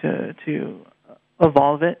to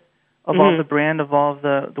evolve it, evolve the brand, evolve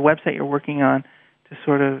the website you're working on to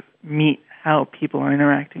sort of meet how people are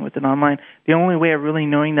interacting with it online. The only way of really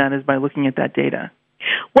knowing that is by looking at that data.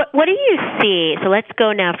 What do you see? So let's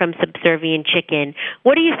go now from Subservient Chicken.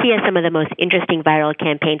 What do you see as some of the most interesting viral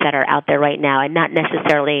campaigns that are out there right now, and not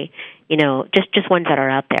necessarily, just ones that are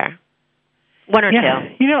out there? One or two.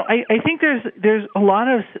 I think there's a lot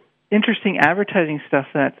of interesting advertising stuff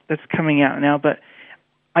that's coming out now, but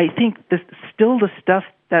I think still the stuff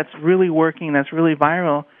that's really working, that's really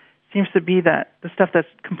viral, seems to be the stuff that's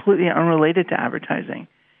completely unrelated to advertising.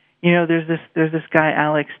 There's this guy,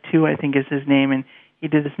 Alex 2, I think is his name, and he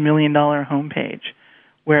did this $1 million homepage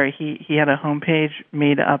where he had a homepage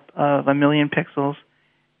made up of 1 million pixels,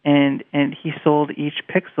 and he sold each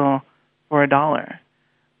pixel for $1.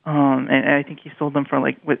 And I think he sold them for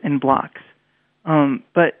in blocks.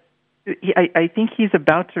 But I think he's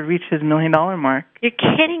about to reach his $1 million mark. You're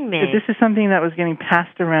kidding me. But this is something that was getting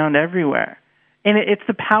passed around everywhere. And it's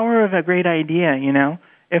the power of a great idea,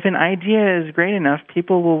 If an idea is great enough,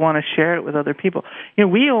 people will want to share it with other people.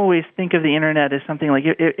 We always think of the internet as something like,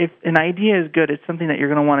 if an idea is good, it's something that you're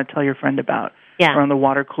going to want to tell your friend about, or on the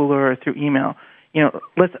water cooler or through email.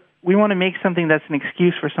 We want to make something that's an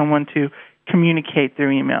excuse for someone to communicate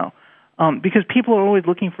through email. because people are always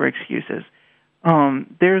looking for excuses.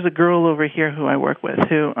 There's a girl over here who I work with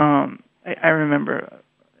who I remember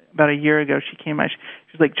about a year ago she came out.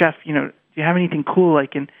 She's like, Jeff, do you have anything cool I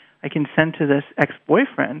can send to this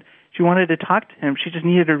ex-boyfriend? She wanted to talk to him. She just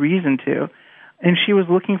needed a reason to. And she was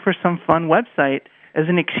looking for some fun website as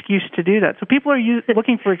an excuse to do that. So people are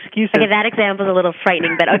looking for excuses. Okay, that example is a little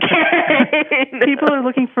frightening, but okay. People are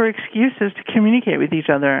looking for excuses to communicate with each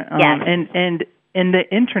other. Yes. And the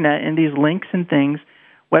Internet and these links and things,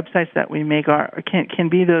 websites that we make can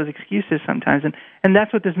be those excuses sometimes. And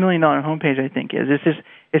that's what this $1 million homepage, I think, is.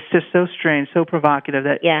 It's just so strange, so provocative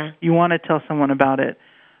that you want to tell someone about it.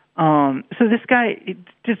 So this guy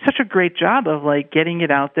did such a great job of getting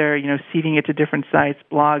it out there, seeding it to different sites,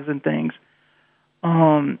 blogs and things.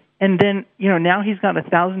 And then, now he's got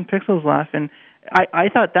 1,000 pixels left, and I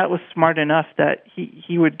thought that was smart enough that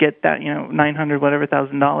he would get that,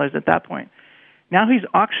 $900,000 at that point. Now he's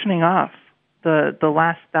auctioning off the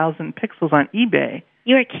last 1,000 pixels on eBay.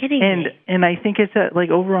 You are kidding me. And I think it's at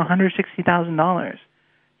over $160,000.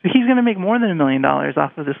 So he's going to make more than $1 million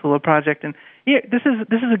off of this little project. And this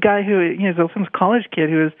is a guy who is some college kid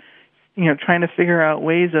who is trying to figure out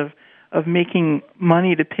ways of making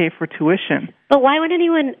money to pay for tuition. But why would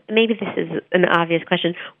anyone? Maybe this is an obvious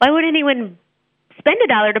question. Why would anyone spend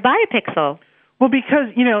 $1 to buy a pixel? Well, because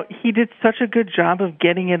he did such a good job of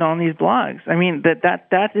getting it on these blogs. I mean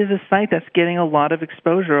that is a site that's getting a lot of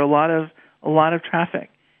exposure, a lot of traffic,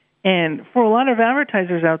 and for a lot of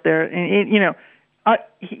advertisers out there, and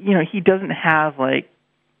he doesn't have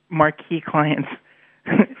marquee clients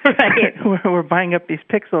right. who are buying up these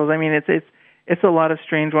pixels. I mean, it's a lot of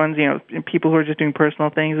strange ones. People who are just doing personal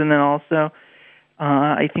things, and then also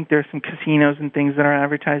I think there's some casinos and things that are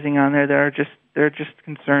advertising on there that are they're just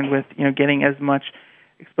concerned with getting as much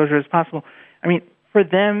exposure as possible. I mean, for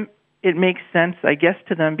them it makes sense, I guess,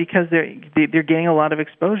 to them because they're getting a lot of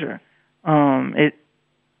exposure. It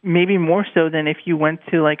maybe more so than if you went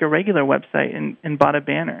to a regular website and bought a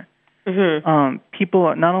banner. Mm-hmm.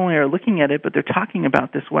 People not only are looking at it, but they're talking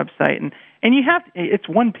about this website, and it's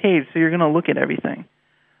one page, so you're going to look at everything.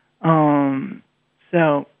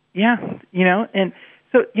 So yeah, and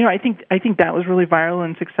so I think that was really viral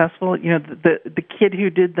and successful. The kid who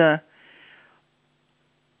did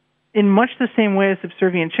in much the same way as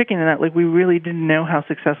Subservient Chicken, in that we really didn't know how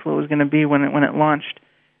successful it was going to be when it launched.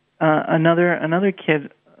 Another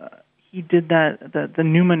kid, he did the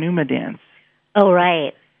Numa Numa dance. Oh,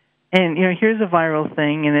 right. And here's a viral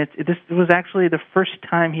thing, and this was actually the first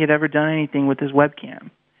time he had ever done anything with his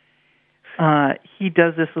webcam. He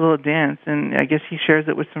does this little dance, and I guess he shares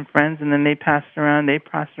it with some friends, and then they pass it around,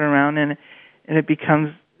 and it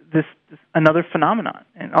becomes this another phenomenon.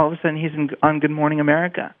 And all of a sudden, he's on Good Morning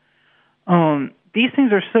America. These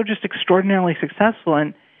things are so just extraordinarily successful,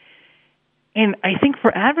 and I think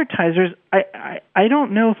for advertisers, I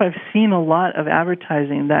don't know if I've seen a lot of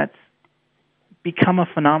advertising that's become a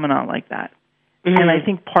phenomenon like that. Mm-hmm. And I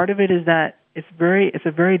think part of it is that it's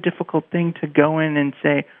a very difficult thing to go in and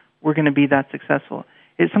say we're going to be that successful.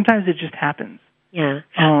 Sometimes it just happens. Yeah.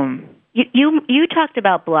 You talked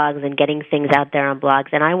about blogs and getting things out there on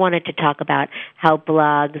blogs, and I wanted to talk about how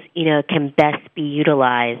blogs, can best be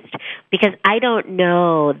utilized, because I don't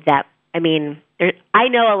know that. I mean, I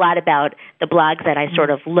know a lot about the blogs that I sort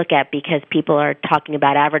of look at because people are talking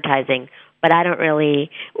about advertising, but I don't really.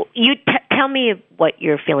 You tell me what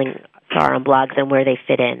your feelings are on blogs and where they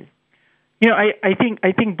fit in. I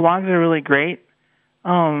think blogs are really great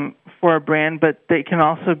for a brand, but they can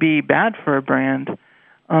also be bad for a brand.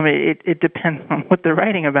 It depends on what they're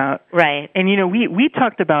writing about. Right. And we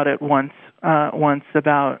talked about it once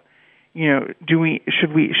about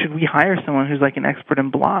should we hire someone who's an expert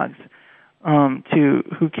in blogs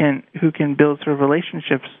who can build sort of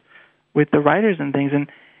relationships with the writers and things, and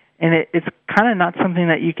it's kind of not something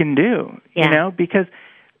that you can do, because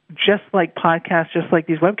just like podcasts, just like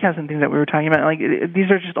these webcasts and things that we were talking about, these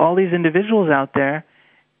are just all these individuals out there,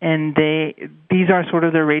 and these are sort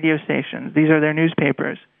of their radio stations, these are their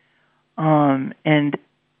newspapers, and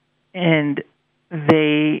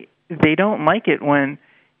they don't like it when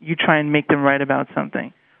you try and make them write about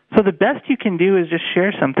something. So the best you can do is just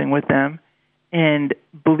share something with them and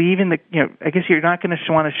believe in I guess you're not going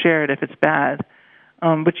to want to share it if it's bad,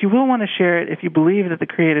 but you will want to share it if you believe that the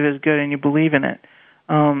creative is good and you believe in it,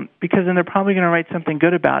 because then they're probably going to write something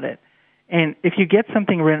good about it. And if you get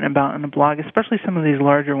something written about in a blog, especially some of these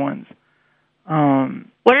larger ones.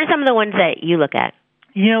 What are some of the ones that you look at?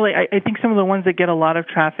 I think some of the ones that get a lot of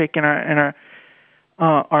traffic are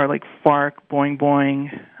like Fark, Boing Boing.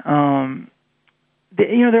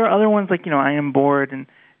 There are other ones like I Am Bored, and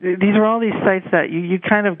these are all these sites that you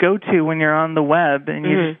kind of go to when you're on the web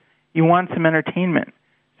and you want some entertainment.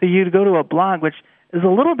 So you'd go to a blog, which is a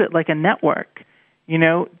little bit like a network,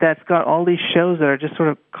 that's got all these shows that are just sort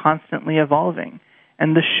of constantly evolving.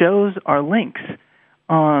 And the shows are links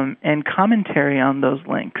and commentary on those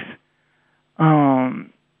links.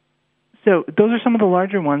 So those are some of the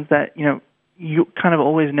larger ones that, you kind of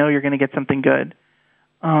always know you're going to get something good.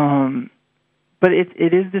 But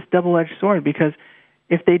it is this double-edged sword, because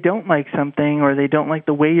if they don't like something or they don't like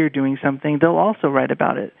the way you're doing something, they'll also write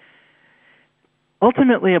about it.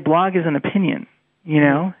 Ultimately, a blog is an opinion,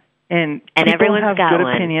 and people everyone's have got good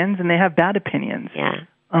one. opinions and they have bad opinions. Yeah.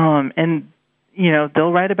 And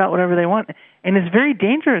they'll write about whatever they want, and it's very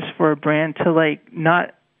dangerous for a brand to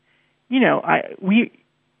not. We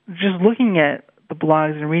just looking at the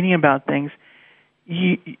blogs and reading about things,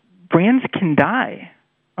 brands can die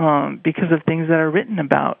because of things that are written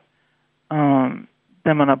about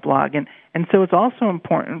them on a blog, and so it's also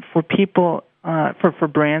important for people, for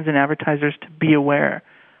brands and advertisers to be aware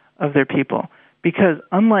of their people, because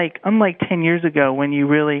unlike 10 years ago when you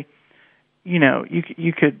really,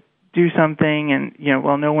 you could do something and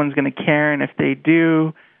no one's going to care, and if they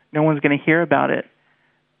do, no one's going to hear about it.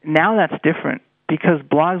 Now that's different, because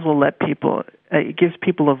blogs will let people. It gives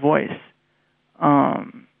people a voice.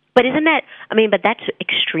 But isn't that? But that's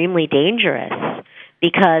extremely dangerous,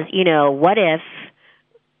 because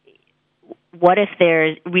what if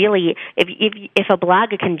there's really if a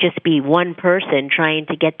blogger can just be one person trying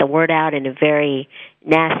to get the word out in a very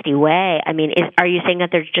nasty way? Are you saying that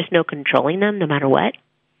there's just no controlling them, no matter what?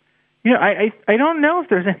 I don't know if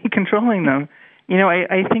there's any controlling them.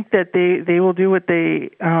 I think that they will do what they'll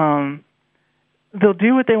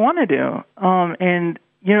do what they want to do, and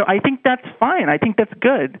I think that's fine. I think that's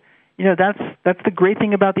good. That's the great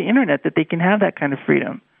thing about the internet, that they can have that kind of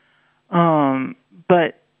freedom.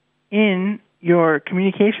 But in your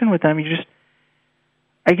communication with them,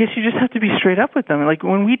 I guess you just have to be straight up with them. Like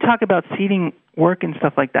when we talk about seeding work and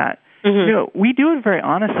stuff like that, we do it very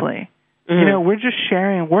honestly. We're just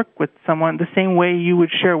sharing work with someone the same way you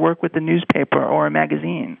would share work with a newspaper or a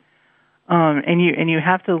magazine. And you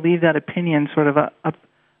have to leave that opinion sort of up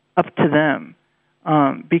to them,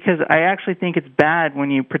 because I actually think it's bad when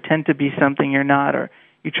you pretend to be something you're not, or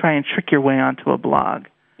you try and trick your way onto a blog.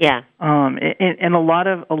 Yeah. And a lot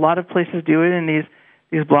of places do it, and these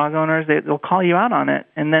blog owners, they'll call you out on it,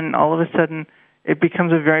 and then all of a sudden it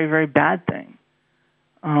becomes a very, very bad thing.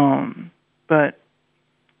 But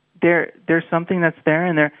there's something that's there,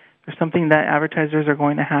 and there's something that advertisers are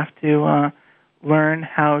going to have to learn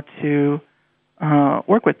how to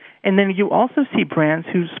work with. And then you also see brands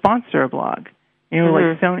who sponsor a blog.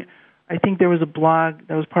 Like Sony. I think there was a blog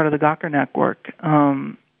that was part of the Gawker Network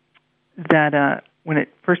that when it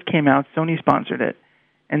first came out, Sony sponsored it.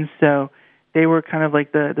 And so they were kind of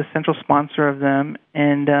like the central sponsor of them,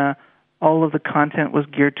 and all of the content was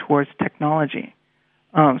geared towards technology.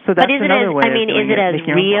 So that's another way. Is it as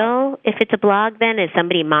real if it's a blog? Then is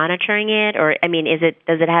somebody monitoring it, or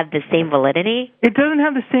does it have the same validity? It doesn't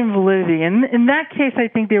have the same validity, and in that case, I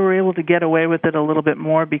think they were able to get away with it a little bit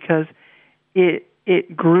more, because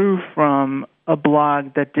it grew from a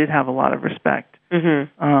blog that did have a lot of respect,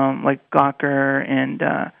 like Gawker and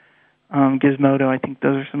Gizmodo. I think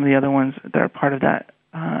those are some of the other ones that are part of that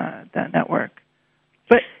network.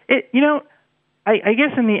 But I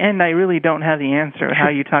guess in the end, I really don't have the answer how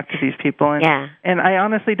you talk to these people, and I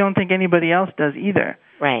honestly don't think anybody else does either.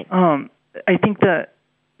 Right. I think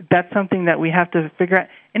that's something that we have to figure out,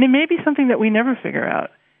 and it may be something that we never figure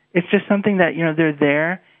out. It's just something that they're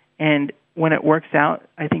there, and when it works out,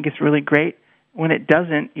 I think it's really great. When it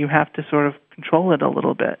doesn't, you have to sort of control it a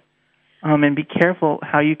little bit, and be careful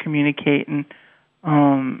how you communicate, and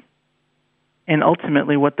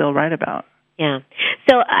ultimately what they'll write about. Yeah.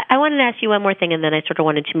 So I wanted to ask you one more thing, and then I sort of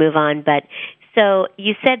wanted to move on. But so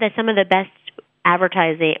you said that some of the best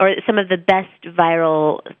advertising, or some of the best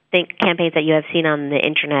viral campaigns that you have seen on the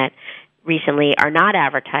internet recently are not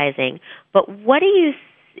advertising. But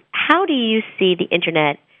how do you see the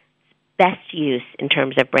internet best use in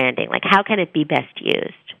terms of branding? Like, how can it be best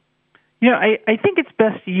used? I think it's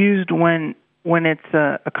best used when it's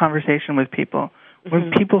a conversation with people,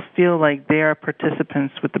 when people feel like they are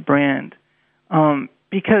participants with the brand.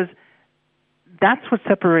 Because that's what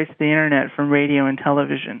separates the internet from radio and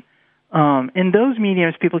television. In those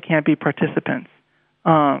mediums, people can't be participants.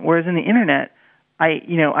 Whereas in the internet,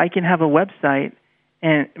 I can have a website,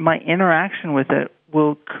 and my interaction with it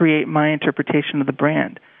will create my interpretation of the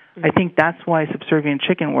brand. I think that's why Subservient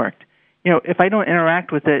Chicken worked. If I don't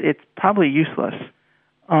interact with it, it's probably useless.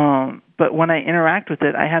 But but when I interact with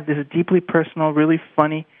it, I have this deeply personal, really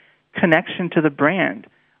funny connection to the brand.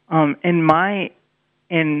 And my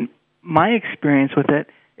experience with it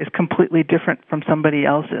is completely different from somebody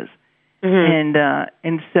else's.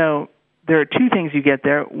 And so there are two things you get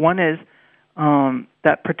there. One is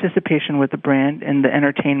that participation with the brand and the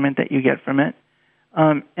entertainment that you get from it.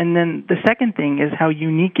 And then the second thing is how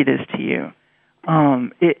unique it is to you.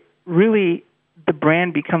 It really, the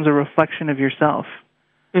brand becomes a reflection of yourself.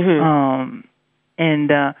 And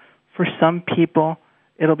for some people,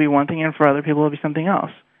 it'll be one thing, and for other people, it'll be something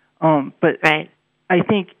else. But I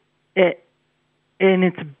think it, in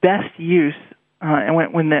its best use, and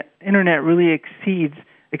when the internet really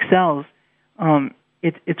excels,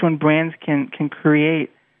 it's when brands can create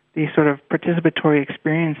these sort of participatory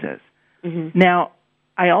experiences. Now,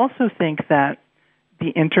 I also think that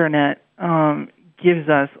the internet gives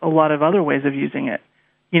us a lot of other ways of using it.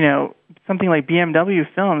 You know, something like BMW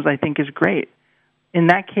Films, I think, is great. In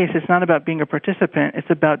that case, it's not about being a participant, it's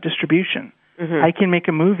about distribution. I can make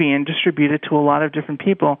a movie and distribute it to a lot of different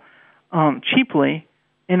people cheaply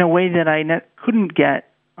in a way that I couldn't get.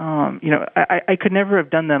 I could never have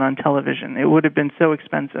done that on television. It would have been so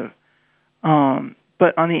expensive.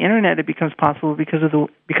 But on the internet, it becomes possible because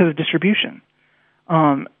of distribution.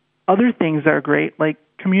 Other things that are great, like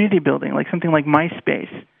community building, like something like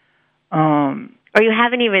MySpace. Or you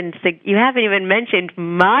haven't even mentioned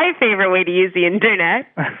my favorite way to use the internet,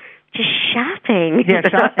 just shopping.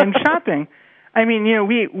 And shopping. I mean, you know,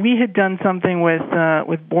 we had done something with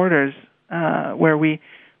Borders where we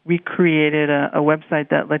created a website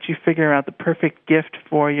that lets you figure out the perfect gift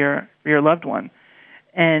for your loved one,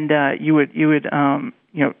 and you would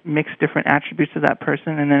mix different attributes of that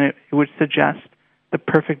person, and then it would suggest the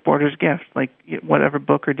perfect Borders gift, like whatever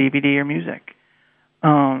book or DVD or music.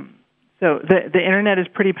 So the internet is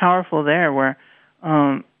pretty powerful there, where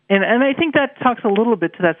and I think that talks a little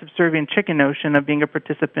bit to that subservient chicken notion of being a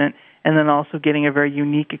participant and then also getting a very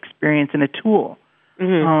unique experience in a tool.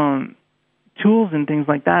 Tools and things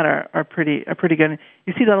like that are pretty good.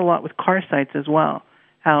 You see that a lot with car sites as well.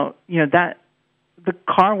 How that the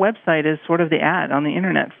car website is sort of the ad on the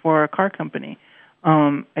internet for a car company.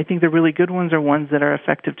 I think the really good ones are ones that are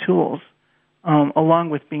effective tools, along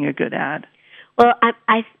with being a good ad. Well,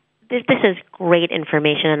 this is great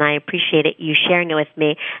information, and I appreciate you sharing it with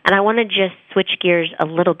me. And I want to just switch gears a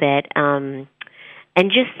little bit and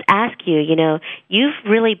just ask you, you've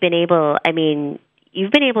really been able,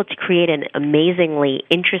 you've been able to create an amazingly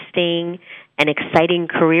interesting and exciting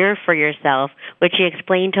career for yourself, which you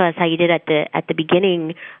explained to us how you did at the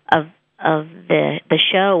beginning of the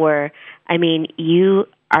show, where, you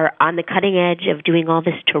are on the cutting edge of doing all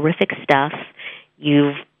this terrific stuff.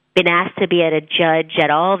 You've been asked to be a judge at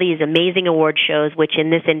all these amazing award shows, which in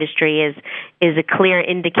this industry is a clear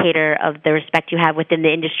indicator of the respect you have within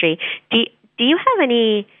the industry. Do you have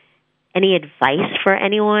any advice for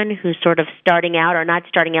anyone who's sort of starting out, or not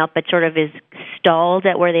starting out, but sort of is stalled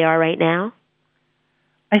at where they are right now?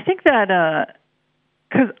 I think that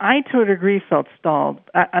because I, to a degree, felt stalled,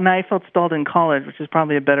 and I felt stalled in college, which is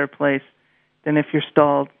probably a better place than if you're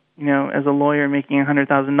stalled, as a lawyer making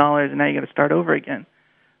 $100,000 and now you got to start over again.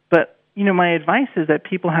 But, my advice is that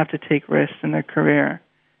people have to take risks in their career,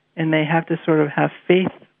 and they have to sort of have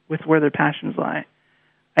faith with where their passions lie.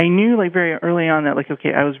 I knew, very early on that,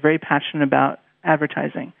 I was very passionate about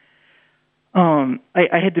advertising. I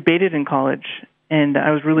had debated in college, and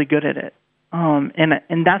I was really good at it.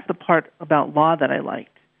 And that's the part about law that I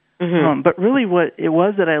liked. But really what it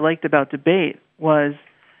was that I liked about debate was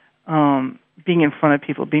being in front of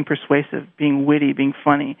people, being persuasive, being witty, being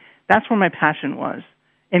funny. That's where my passion was.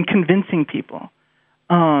 And convincing people.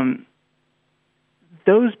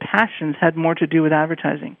 Those passions had more to do with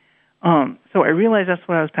advertising. So I realized that's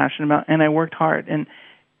what I was passionate about, and I worked hard. And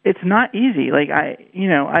it's not easy.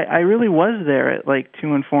 I really was there at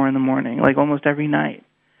 2 and 4 in the morning, almost every night,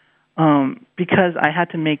 because I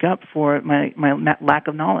had to make up for my lack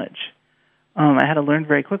of knowledge. I had to learn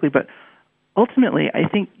very quickly. But ultimately, I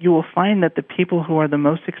think you will find that the people who are the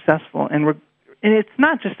most successful, and it's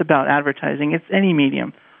not just about advertising, it's any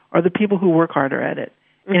medium, are the people who work harder at it.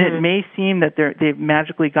 And it may seem that they've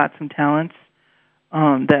magically got some talents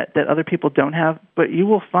that other people don't have, but you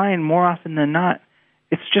will find more often than not,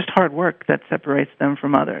 it's just hard work that separates them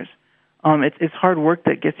from others. It's hard work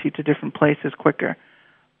that gets you to different places quicker.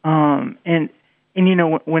 And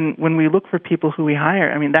when we look for people who we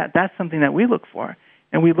hire, that's something that we look for.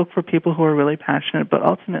 And we look for people who are really passionate, but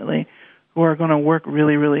ultimately who are going to work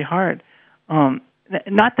really, really hard.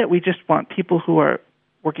 Not that we just want people who are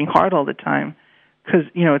working hard all the time, because,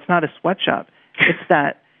 it's not a sweatshop. It's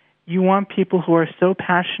that you want people who are so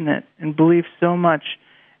passionate and believe so much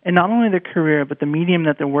in not only their career but the medium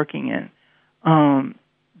that they're working in,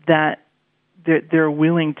 that they're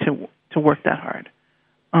willing to work that hard.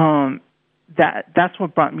 That's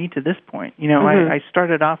what brought me to this point. I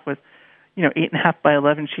started off with 8.5 by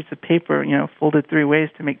 11 sheets of paper, folded 3 ways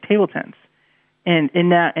to make table tents, and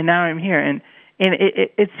now I'm here, and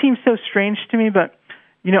it seems so strange to me, but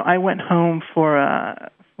I went home for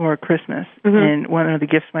Christmas, and one of the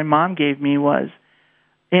gifts my mom gave me was,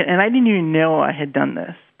 and I didn't even know I had done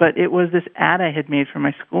this, but it was this ad I had made for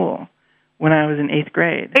my school when I was in 8th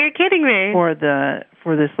grade. Are you kidding me? For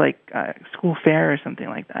this school fair or something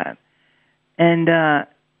like that. And, I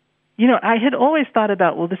had always thought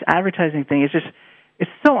about, well, this advertising thing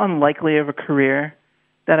it's so unlikely of a career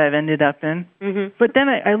that I've ended up in. Mm-hmm. But then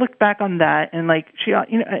I looked back on that, and, she,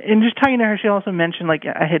 and just talking to her, she also mentioned,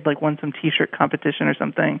 I had, won some T-shirt competition or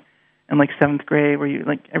something in, 7th grade where you,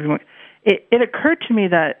 everyone... It occurred to me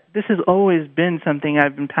that this has always been something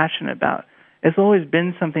I've been passionate about. It's always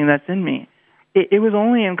been something that's in me. It was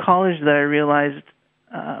only in college that I realized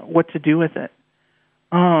what to do with it.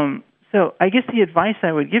 So I guess the advice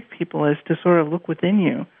I would give people is to sort of look within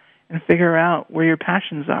you and figure out where your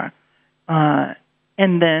passions are,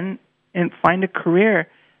 and find a career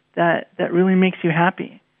that really makes you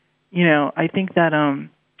happy. I think that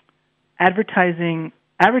the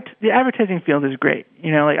advertising field is great.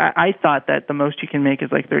 I thought that the most you can make is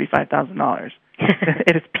 $35,000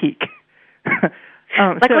 at its peak.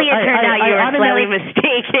 Luckily, it turned out you were slightly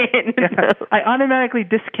mistaken. Yeah, I automatically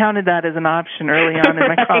discounted that as an option early on in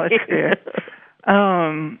my college career.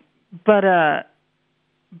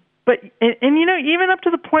 But even up to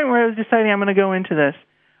the point where I was deciding I'm going to go into this,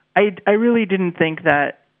 I really didn't think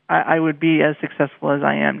that I would be as successful as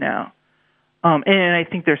I am now. And I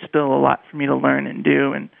think there's still a lot for me to learn and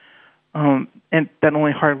do, and that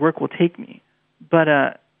only hard work will take me. But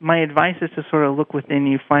my advice is to sort of look within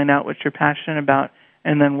you, find out what you're passionate about,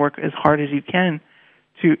 and then work as hard as you can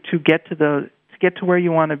to get to where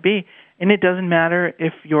you want to be. And it doesn't matter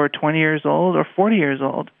if you're 20 years old or 40 years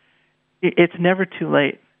old. It's never too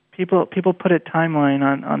late. People put a timeline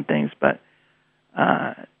on things, but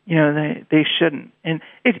they shouldn't. And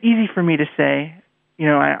it's easy for me to say.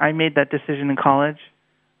 I made that decision in college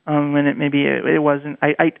when it wasn't.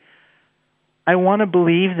 I want to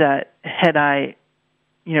believe that had I,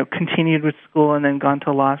 continued with school and then gone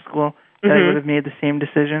to law school, that I would have made the same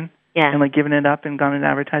decision and given it up and gone into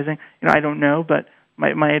advertising. I don't know, but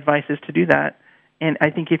my advice is to do that. And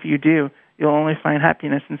I think if you do, you'll only find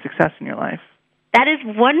happiness and success in your life. That is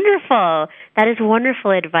wonderful. That is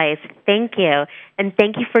wonderful advice. Thank you. And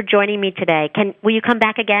thank you for joining me today. Will you come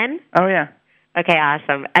back again? Oh, yeah. Okay,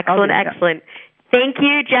 awesome. Excellent. Thank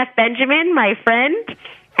you, Jeff Benjamin, my friend.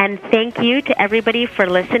 And thank you to everybody for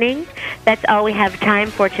listening. That's all we have time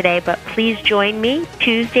for today, but please join me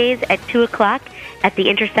Tuesdays at 2 o'clock at the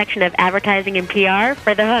intersection of advertising and PR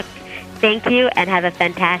for The Hook. Thank you, and have a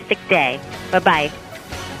fantastic day. Bye-bye.